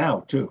 it's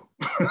now too.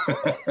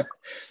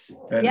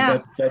 And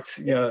yeah,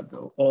 that's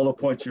all the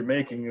points you're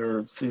making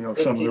are some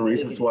of the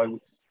reasons why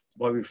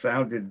we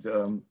founded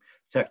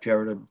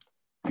Terra, to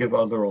give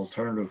other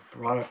alternative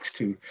products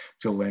to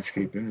the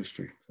landscape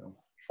industry. So.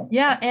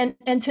 Yeah,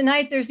 and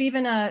tonight there's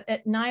even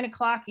at 9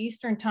 o'clock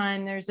Eastern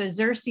time, there's a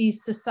Xerces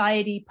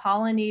Society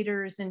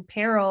Pollinators in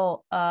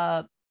Peril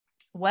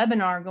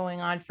webinar going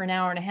on for an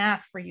hour and a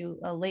half for you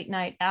late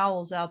night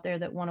owls out there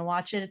that want to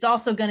watch it. It's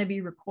also going to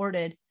be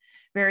recorded.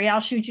 Barry, I'll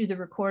shoot you the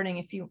recording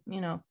if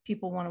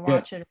people want to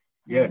watch it.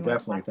 Yeah,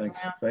 definitely.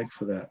 Thanks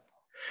for that.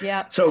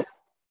 Yeah.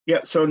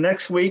 So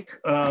next week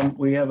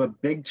we have a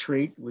big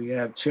treat. We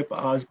have Chip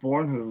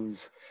Osborne,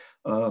 who's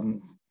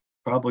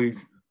probably,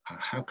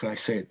 how can I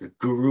say it, the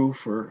guru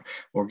for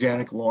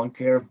organic lawn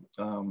care.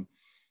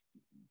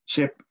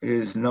 Chip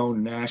is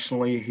known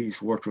nationally.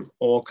 He's worked with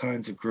all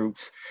kinds of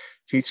groups,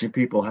 teaching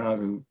people how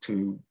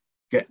to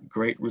get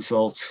great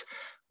results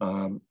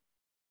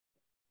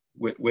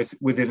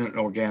within an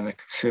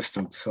organic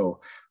system. So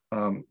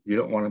you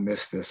don't want to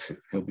miss this.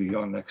 He'll be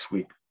on next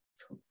week.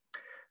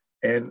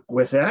 And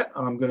with that,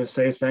 I'm going to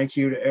say thank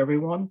you to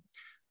everyone.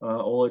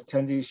 All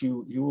attendees,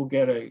 you will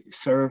get a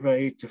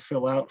survey to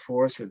fill out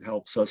for us. It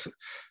helps us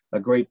a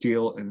great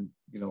deal in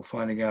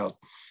finding out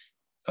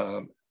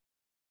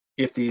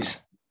if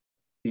these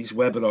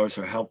webinars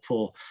are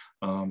helpful,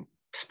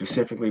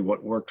 specifically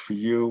what worked for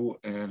you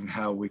and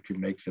how we can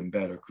make them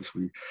better, because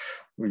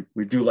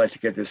we do like to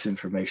get this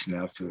information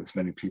out to as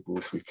many people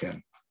as we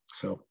can.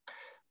 So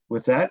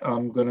with that,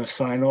 I'm going to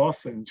sign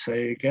off and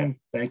say again,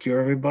 thank you,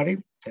 everybody,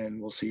 and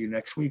we'll see you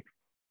next week.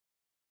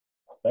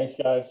 Thanks,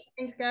 guys.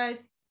 Thanks,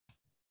 guys.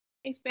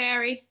 Thanks,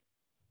 Barry.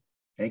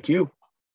 Thank you.